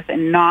or birth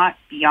and not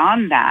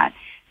beyond that,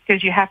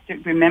 because you have to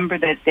remember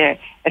that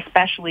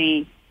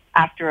especially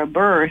after a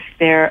birth,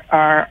 there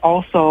are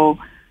also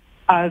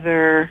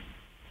other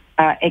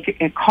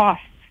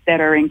costs that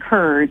are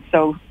incurred.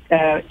 So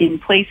in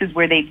places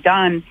where they've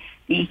done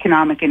the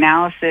economic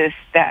analysis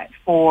that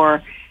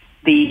for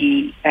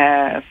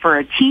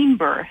a teen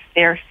birth,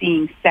 they're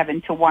seeing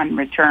 7-to-1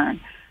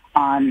 return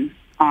on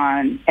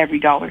every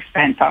dollar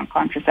spent on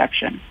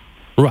contraception.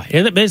 Right,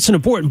 and it's an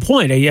important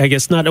point. I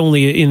guess not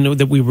only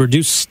that we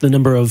reduce the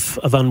number of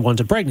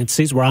unwanted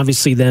pregnancies, we're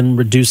obviously then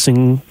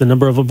reducing the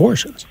number of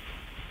abortions.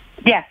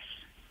 Yes.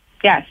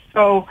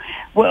 So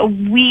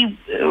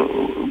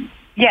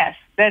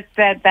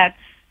that's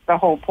the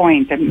whole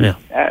point.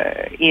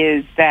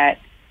 Is that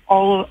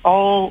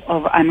all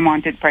of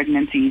unwanted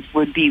pregnancies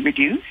would be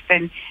reduced,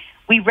 and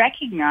we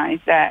recognize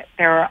that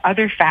there are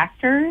other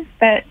factors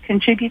that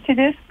contribute to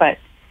this, but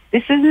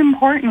this is an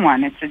important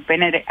one. It's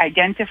been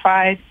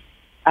identified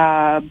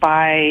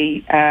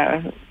by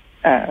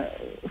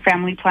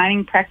family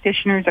planning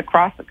practitioners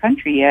across the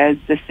country as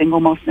the single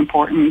most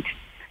important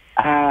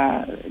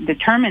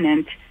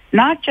determinant,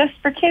 not just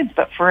for kids,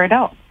 but for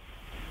adults.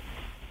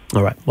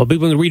 All right. Well,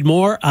 people can read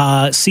more,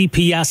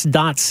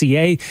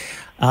 cps.ca.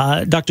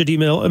 Dr.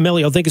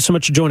 D'Amelio, thank you so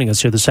much for joining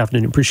us here this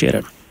afternoon. Appreciate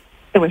it.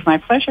 It was my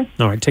pleasure.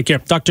 All right, take care.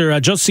 Dr.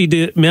 Josie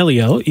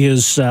D'Amelio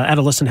is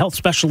adolescent health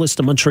specialist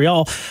in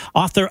Montreal,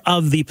 author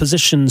of the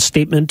position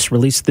statement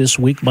released this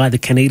week by the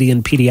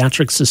Canadian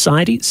Pediatric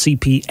Society,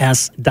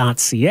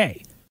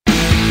 cps.ca.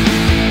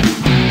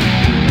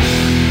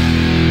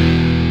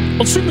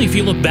 Well, certainly if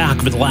you look back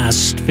over the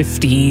last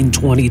 15,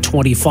 20,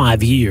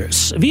 25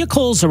 years,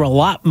 vehicles are a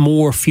lot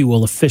more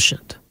fuel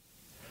efficient.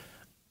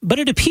 But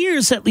it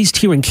appears, at least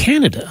here in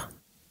Canada,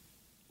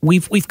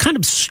 we've kind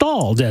of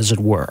stalled, as it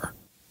were.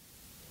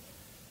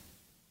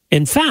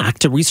 In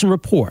fact, a recent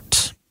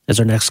report, as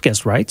our next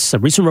guest writes, a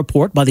recent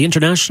report by the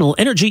International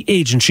Energy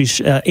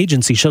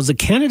Agency shows that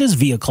Canada's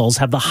vehicles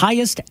have the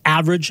highest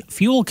average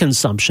fuel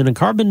consumption and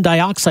carbon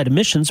dioxide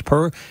emissions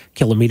per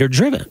kilometer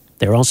driven.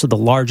 They're also the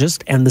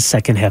largest and the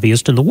second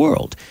heaviest in the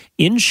world.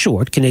 In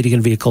short,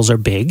 Canadian vehicles are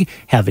big,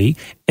 heavy,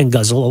 and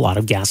guzzle a lot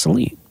of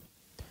gasoline.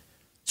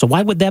 So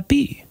why would that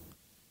be?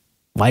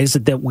 Why is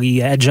it that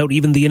we edge out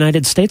even the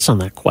United States on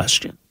that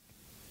question?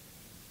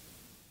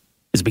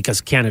 Is it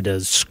because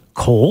Canada's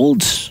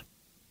cold?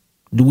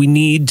 Do we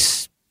need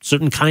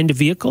certain kind of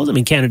vehicles? I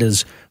mean,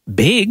 Canada's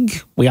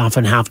big. We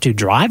often have to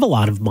drive a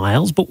lot of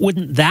miles, but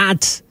wouldn't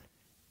that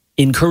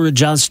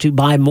encourage us to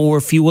buy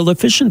more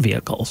fuel-efficient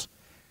vehicles?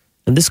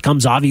 And this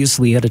comes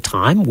obviously at a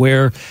time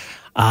where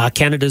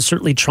Canada is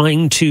certainly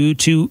trying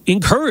to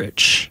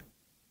encourage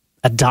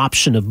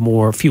adoption of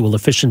more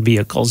fuel-efficient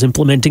vehicles,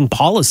 implementing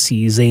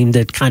policies aimed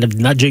at kind of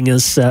nudging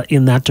us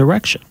in that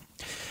direction.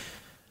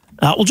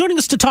 Well, joining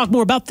us to talk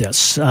more about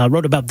this,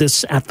 wrote about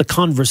this at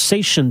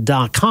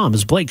theconversation.com,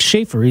 is Blake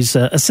Schaefer. He's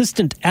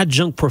assistant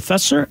adjunct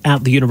professor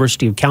at the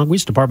University of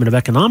Calgary's Department of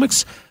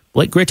Economics.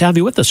 Blake, great to have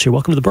you with us here.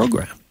 Welcome to the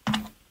program.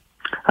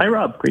 Hi,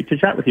 Rob. Great to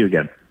chat with you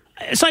again.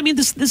 So, I mean,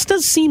 this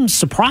does seem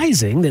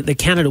surprising that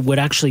Canada would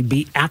actually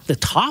be at the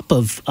top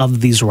of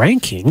these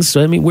rankings.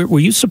 So, I mean, were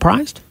you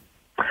surprised?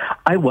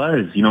 I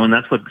was, and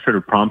that's what sort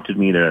of prompted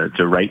me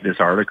to write this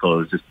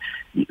article. Is just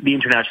the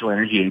International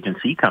Energy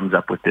Agency comes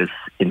up with this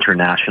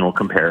international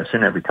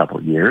comparison every couple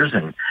of years,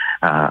 and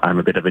I'm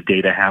a bit of a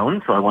data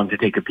hound, so I wanted to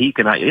take a peek,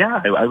 and I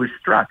was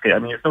struck. I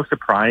mean, it's no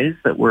surprise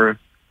that we're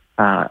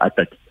at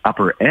the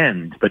upper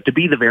end, but to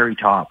be the very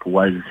top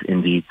was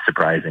indeed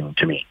surprising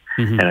to me.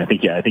 Mm-hmm. And I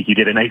think you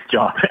did a nice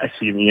job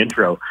actually in the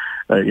intro,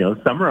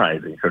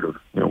 summarizing sort of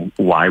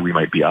why we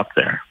might be up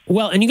there.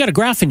 Well, and you got a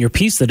graph in your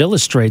piece that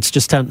illustrates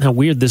just how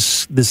weird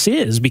this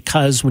is,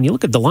 because when you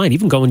look at the line,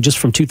 even going just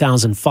from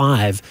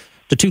 2005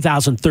 to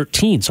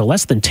 2013, so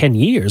less than 10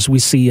 years, we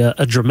see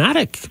a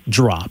dramatic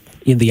drop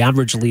in the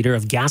average liter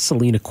of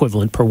gasoline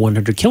equivalent per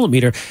 100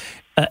 kilometer,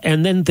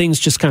 and then things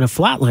just kind of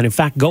flatline. In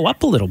fact, go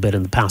up a little bit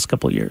in the past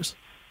couple of years.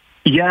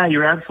 Yeah,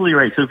 you're absolutely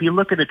right. So if you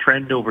look at a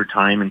trend over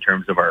time in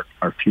terms of our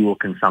fuel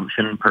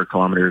consumption per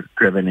kilometer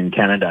driven in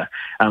Canada,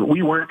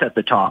 we weren't at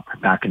the top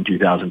back in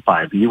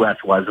 2005. The U.S.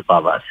 was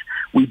above us.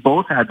 We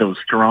both had those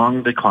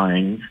strong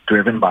declines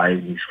driven by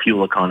these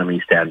fuel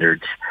economy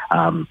standards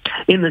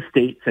in the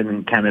States,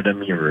 and Canada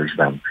mirrors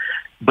them.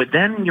 But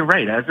then you're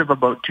right, as of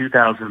about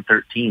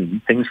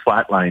 2013, things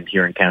flatlined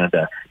here in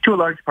Canada, to a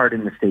large part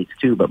in the States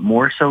too, but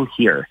more so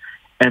here.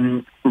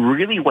 And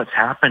really what's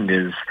happened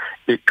is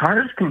that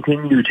cars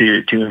continue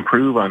to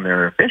improve on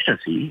their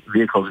efficiency,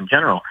 vehicles in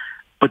general,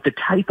 but the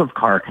type of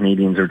car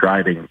Canadians are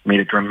driving made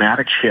a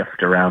dramatic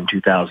shift around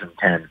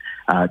 2010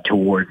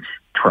 towards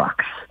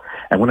trucks.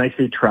 And when I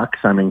say trucks,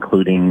 I'm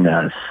including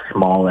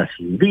small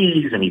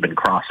SUVs and even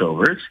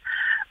crossovers,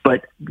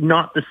 but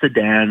not the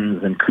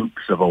sedans and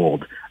coupes of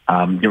old.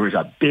 There was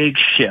a big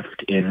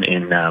shift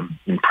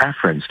in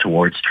preference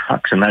towards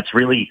trucks, and that's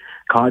really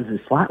caused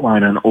this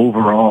flatline on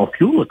overall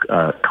fuel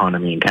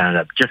economy in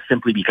Canada, just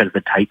simply because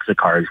the types of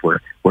cars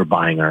we're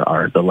buying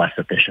are the less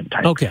efficient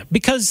types. Okay,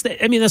 because,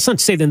 I mean, that's not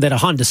to say then that a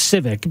Honda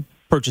Civic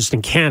purchased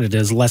in Canada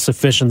is less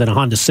efficient than a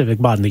Honda Civic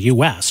bought in the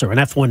U.S. or an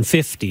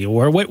F-150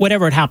 or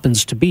whatever it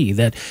happens to be,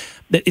 that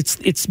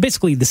it's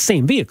basically the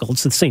same vehicle,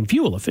 it's the same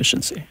fuel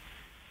efficiency.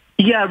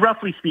 Yeah,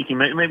 roughly speaking,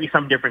 maybe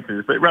some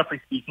differences, but roughly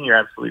speaking, you're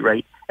absolutely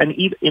right. And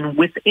even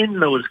within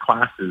those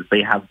classes,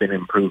 they have been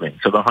improving.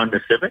 So the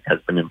Honda Civic has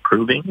been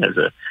improving as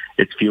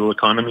its fuel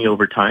economy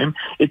over time.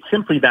 It's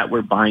simply that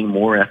we're buying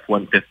more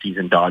F-150s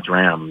and Dodge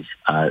Rams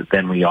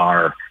than we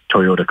are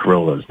Toyota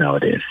Corollas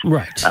nowadays.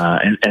 Right.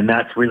 And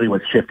that's really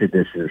what shifted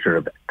this sort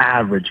of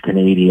average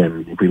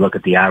Canadian. If we look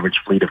at the average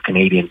fleet of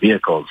Canadian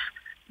vehicles,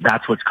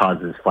 that's what's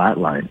caused this flat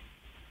line.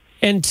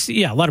 And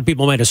yeah, a lot of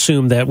people might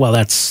assume that, well,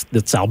 that's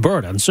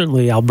Alberta, and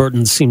certainly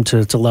Albertans seem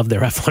to love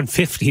their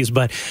F-150s.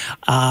 But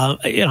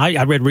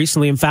I read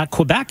recently, in fact,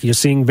 Quebec, you're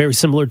seeing very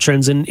similar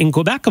trends in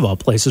Quebec of all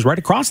places, right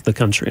across the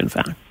country, in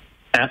fact.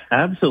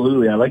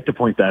 Absolutely. I like to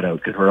point that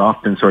out because we're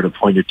often sort of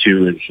pointed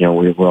to as,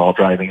 we're all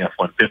driving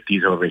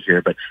F-150s over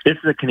here, but this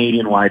is a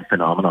Canadian-wide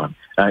phenomenon.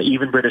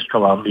 Even British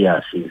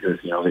Columbia sees this,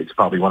 it's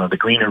probably one of the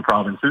greener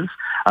provinces,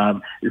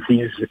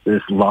 sees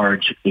this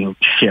large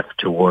shift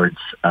towards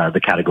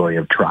the category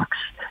of trucks.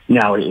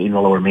 Now, in the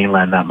Lower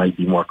Mainland, that might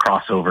be more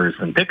crossovers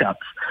than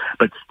pickups,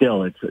 but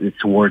still, it's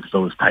towards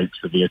those types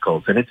of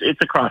vehicles. And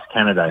it's across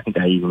Canada. I think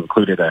I even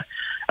included a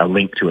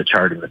link to a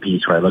chart in the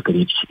piece where I look at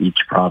each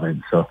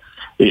province. So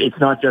it's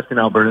not just an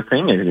Alberta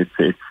thing.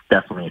 It's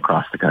definitely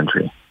across the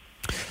country.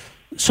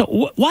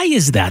 So why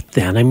is that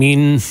then? I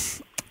mean,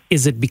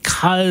 is it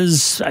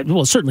because,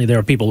 well, certainly there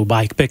are people who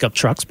buy pickup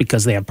trucks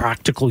because they have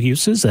practical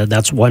uses.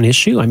 That's one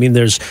issue. I mean,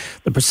 there's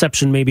the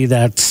perception maybe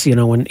that,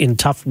 in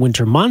tough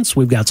winter months,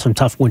 we've got some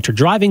tough winter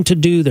driving to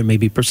do. There may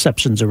be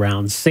perceptions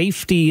around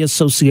safety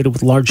associated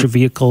with larger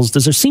vehicles.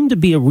 Does there seem to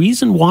be a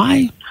reason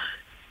why?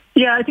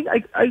 Yeah, I think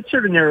I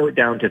sort of narrow it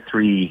down to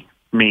three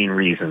main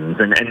reasons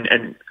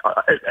and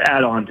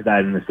add on to that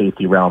in the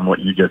safety realm what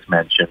you just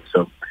mentioned.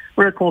 So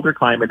we're a colder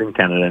climate in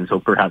Canada, and so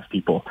perhaps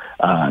people,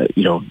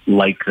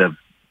 like the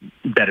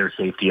better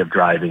safety of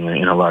driving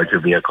in a larger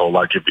vehicle.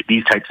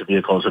 These types of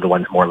vehicles are the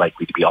ones more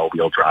likely to be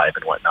all-wheel drive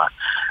and whatnot.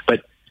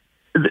 But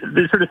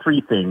there's sort of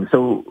three things.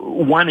 So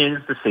one is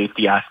the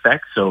safety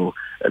aspect. So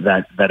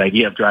that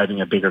idea of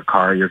driving a bigger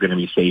car, you're going to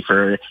be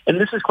safer.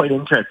 And this is quite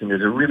interesting.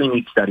 There's a really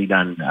neat study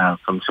done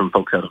from some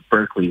folks out of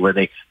Berkeley where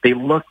they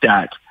looked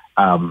at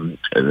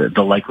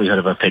the likelihood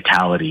of a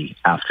fatality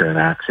after an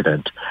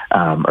accident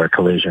or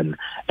collision.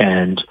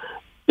 And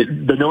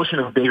the notion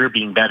of bigger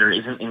being better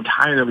isn't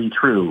entirely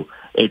true.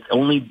 It's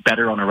only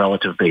better on a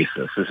relative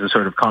basis. This is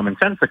sort of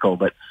commonsensical,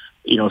 but,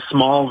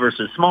 small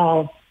versus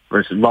large,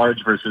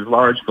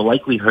 the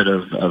likelihood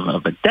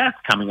of a death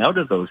coming out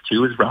of those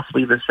two is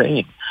roughly the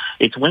same.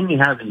 It's when you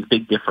have these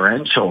big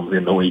differentials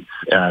in the weights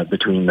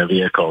between the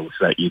vehicles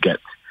that you get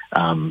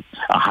a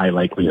higher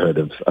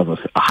likelihood of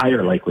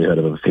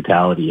a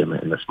fatality in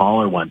the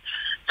smaller one.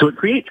 So it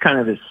creates kind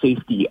of this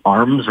safety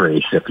arms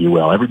race, if you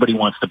will. Everybody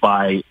wants to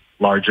buy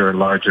larger and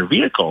larger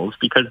vehicles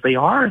because they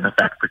are, in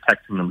effect,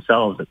 protecting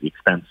themselves at the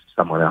expense of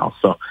someone else.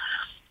 So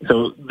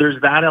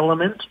there's that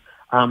element.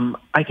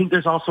 I think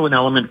there's also an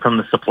element from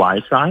the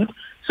supply side.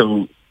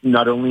 So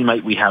not only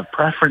might we have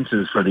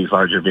preferences for these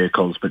larger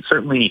vehicles, but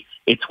certainly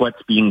it's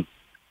what's being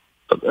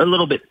a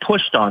little bit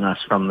pushed on us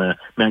from the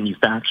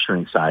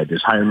manufacturing side.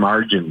 There's higher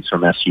margins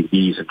from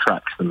SUVs and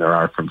trucks than there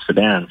are from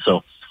sedans.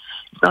 So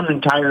it's not an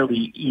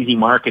entirely easy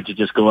market to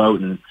just go out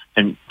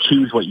and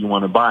choose what you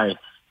want to buy.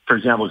 For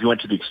example, if you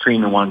went to the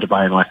extreme and wanted to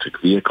buy an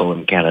electric vehicle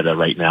in Canada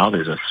right now,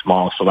 there's a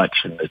small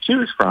selection to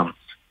choose from.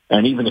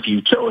 And even if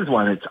you chose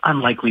one, it's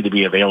unlikely to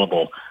be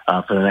available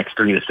for the next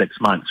 3 to 6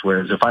 months.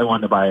 Whereas if I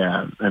wanted to buy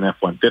an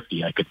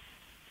F-150, I could,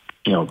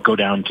 go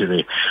down to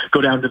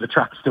the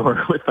truck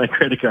store with my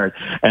credit card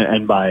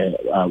and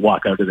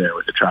walk out of there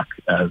with the truck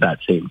that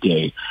same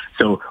day.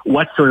 So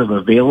what's sort of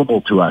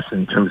available to us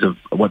in terms of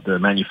what the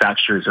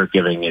manufacturers are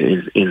giving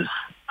is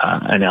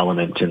an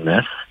element in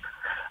this.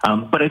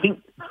 But I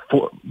think,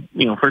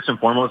 first and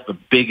foremost, the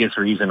biggest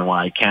reason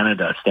why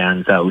Canada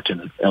stands out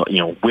and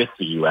with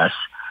the U.S.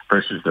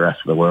 versus the rest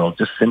of the world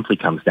just simply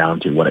comes down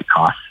to what it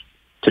costs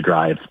to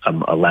drive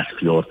a less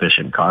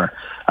fuel-efficient car.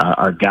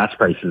 Our gas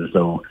prices,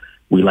 though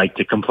we like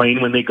to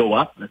complain when they go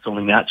up, that's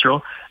only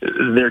natural,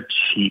 they're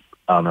cheap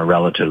on a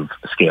relative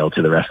scale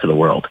to the rest of the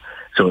world.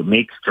 So it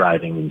makes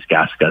driving these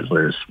gas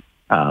guzzlers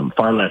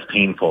far less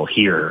painful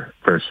here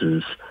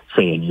versus,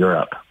 say, in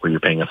Europe, where you're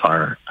paying a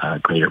far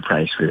greater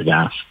price for your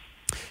gas.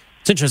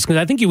 It's interesting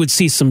because I think you would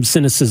see some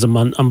cynicism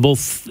on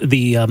both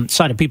the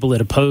side of people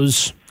that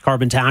oppose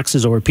carbon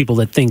taxes or people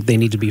that think they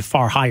need to be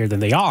far higher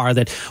than they are,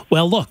 that,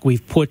 well, look,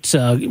 we've put,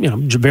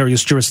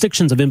 various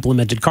jurisdictions have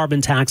implemented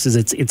carbon taxes.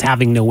 It's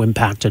having no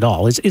impact at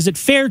all. Is it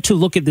fair to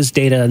look at this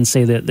data and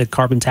say that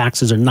carbon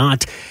taxes are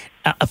not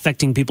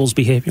affecting people's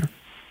behavior?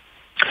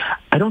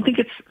 I don't think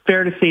it's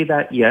fair to say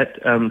that yet.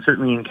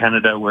 Certainly in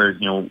Canada, where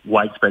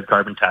widespread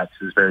carbon tax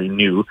is very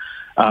new.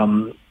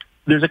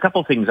 There's a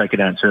couple things I could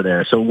answer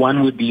there. So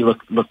one would be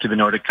look to the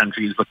Nordic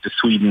countries, look to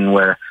Sweden,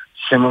 where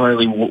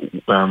similarly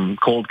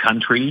cold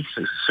countries,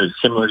 so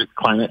similar to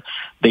climate,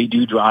 they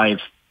do drive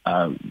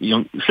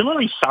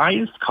similarly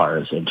sized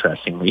cars,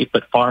 interestingly,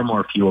 but far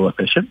more fuel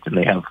efficient, and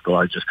they have the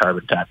largest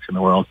carbon tax in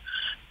the world.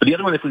 But the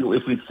other one, if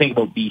we think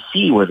about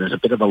BC, where there's a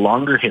bit of a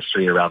longer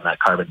history around that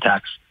carbon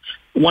tax,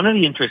 one of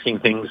the interesting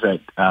things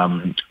that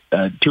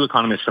two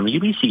economists from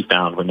UBC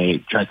found when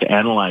they tried to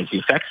analyze the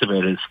effects of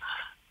it is,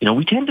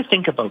 we tend to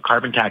think about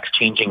carbon tax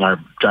changing our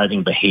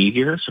driving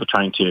behavior, so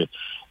trying to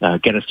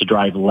get us to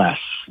drive less.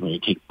 You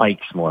take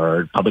bikes more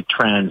or public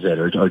transit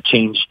or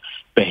change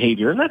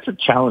behavior. And that's a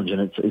challenge,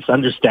 and it's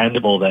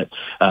understandable that,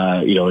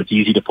 it's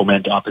easy to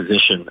foment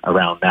opposition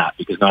around that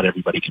because not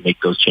everybody can make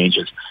those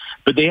changes.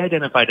 But they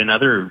identified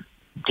another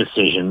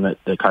decision that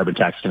the carbon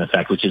tax can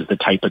affect, which is the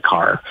type of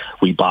car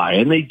we buy.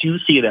 And they do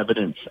see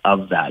evidence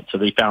of that. So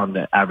they found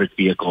that average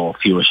vehicle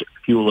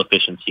fuel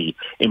efficiency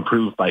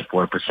improved by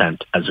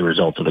 4% as a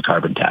result of the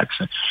carbon tax.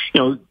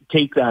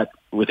 Take that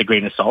with a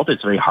grain of salt.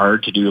 It's very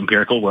hard to do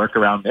empirical work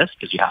around this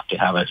because you have to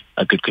have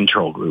a good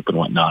control group and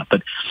whatnot.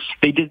 But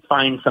they did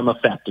find some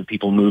effect of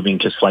people moving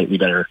to slightly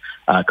better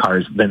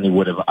cars than they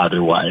would have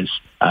otherwise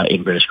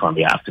in British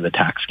Columbia after the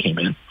tax came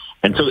in.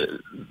 And so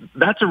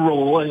that's a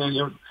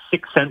role.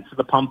 6 cents at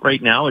the pump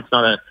right now. It's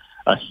not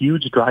a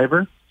huge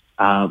driver.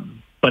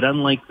 But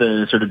unlike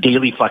the sort of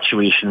daily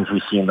fluctuations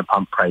we see in the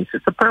pump price,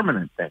 it's a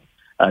permanent thing.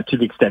 To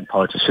the extent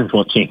politicians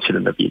won't change it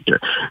in the future.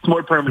 It's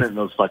more permanent in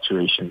those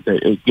fluctuations.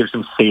 It gives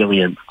some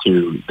salience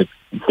to the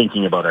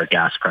thinking about our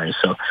gas price.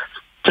 So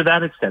to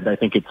that extent, I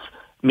think it's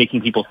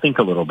making people think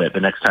a little bit the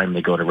next time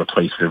they go to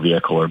replace their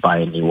vehicle or buy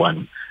a new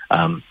one.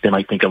 They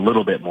might think a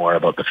little bit more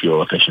about the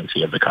fuel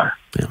efficiency of the car.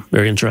 Yeah,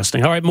 very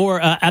interesting. All right,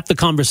 more at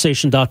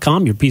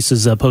theconversation.com. Your piece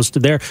is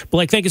posted there.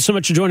 Blake, thank you so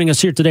much for joining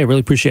us here today. Really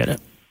appreciate it.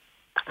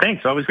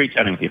 Thanks. Always great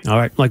chatting with you. All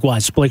right.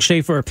 Likewise. Blake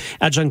Schaefer,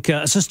 Adjunct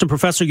Assistant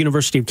Professor,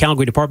 University of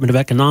Calgary, Department of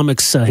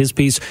Economics. His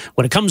piece,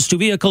 When It Comes to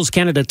Vehicles,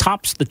 Canada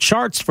Tops the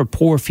Charts for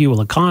Poor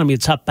Fuel Economy.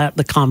 It's up at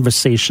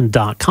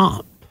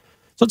theconversation.com.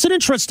 So it's an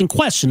interesting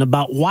question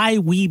about why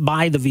we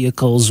buy the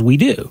vehicles we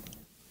do.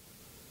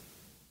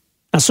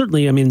 Now,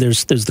 certainly,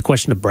 there's the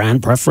question of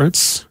brand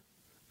preference.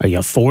 Are you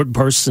a Ford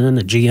person,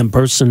 a GM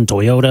person,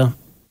 Toyota,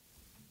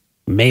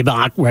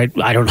 Maybach, right?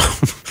 I don't know.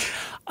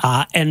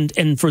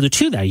 And further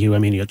to that, you're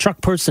a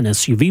truck person,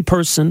 SUV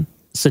person,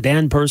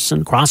 sedan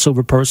person,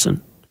 crossover person.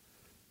 Do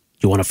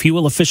you want a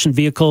fuel-efficient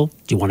vehicle?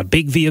 Do you want a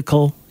big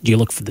vehicle? Do you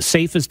look for the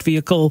safest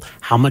vehicle?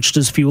 How much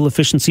does fuel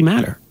efficiency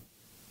matter?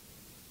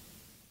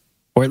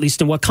 Or at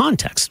least in what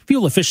context?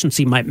 Fuel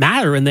efficiency might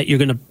matter in that you're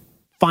going to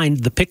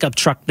find the pickup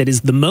truck that is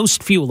the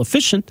most fuel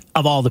efficient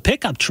of all the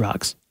pickup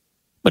trucks,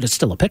 but it's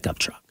still a pickup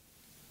truck.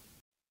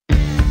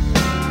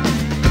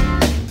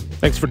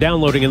 Thanks for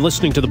downloading and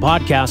listening to the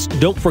podcast.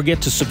 Don't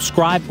forget to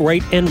subscribe,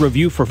 rate, and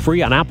review for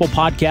free on Apple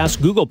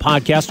Podcasts, Google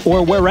Podcasts,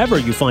 or wherever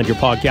you find your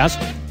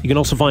podcast. You can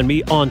also find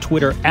me on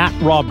Twitter at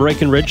Rob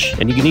Breckenridge,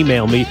 and you can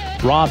email me,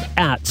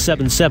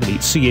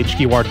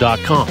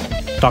 rob@770chqr.com.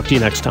 Talk to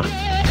you next time.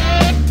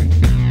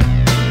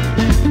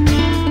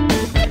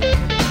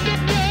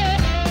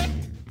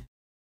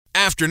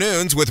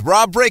 Afternoons with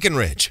Rob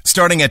Breckenridge,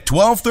 starting at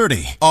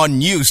 12:30 on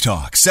News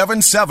Talk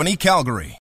 770 Calgary.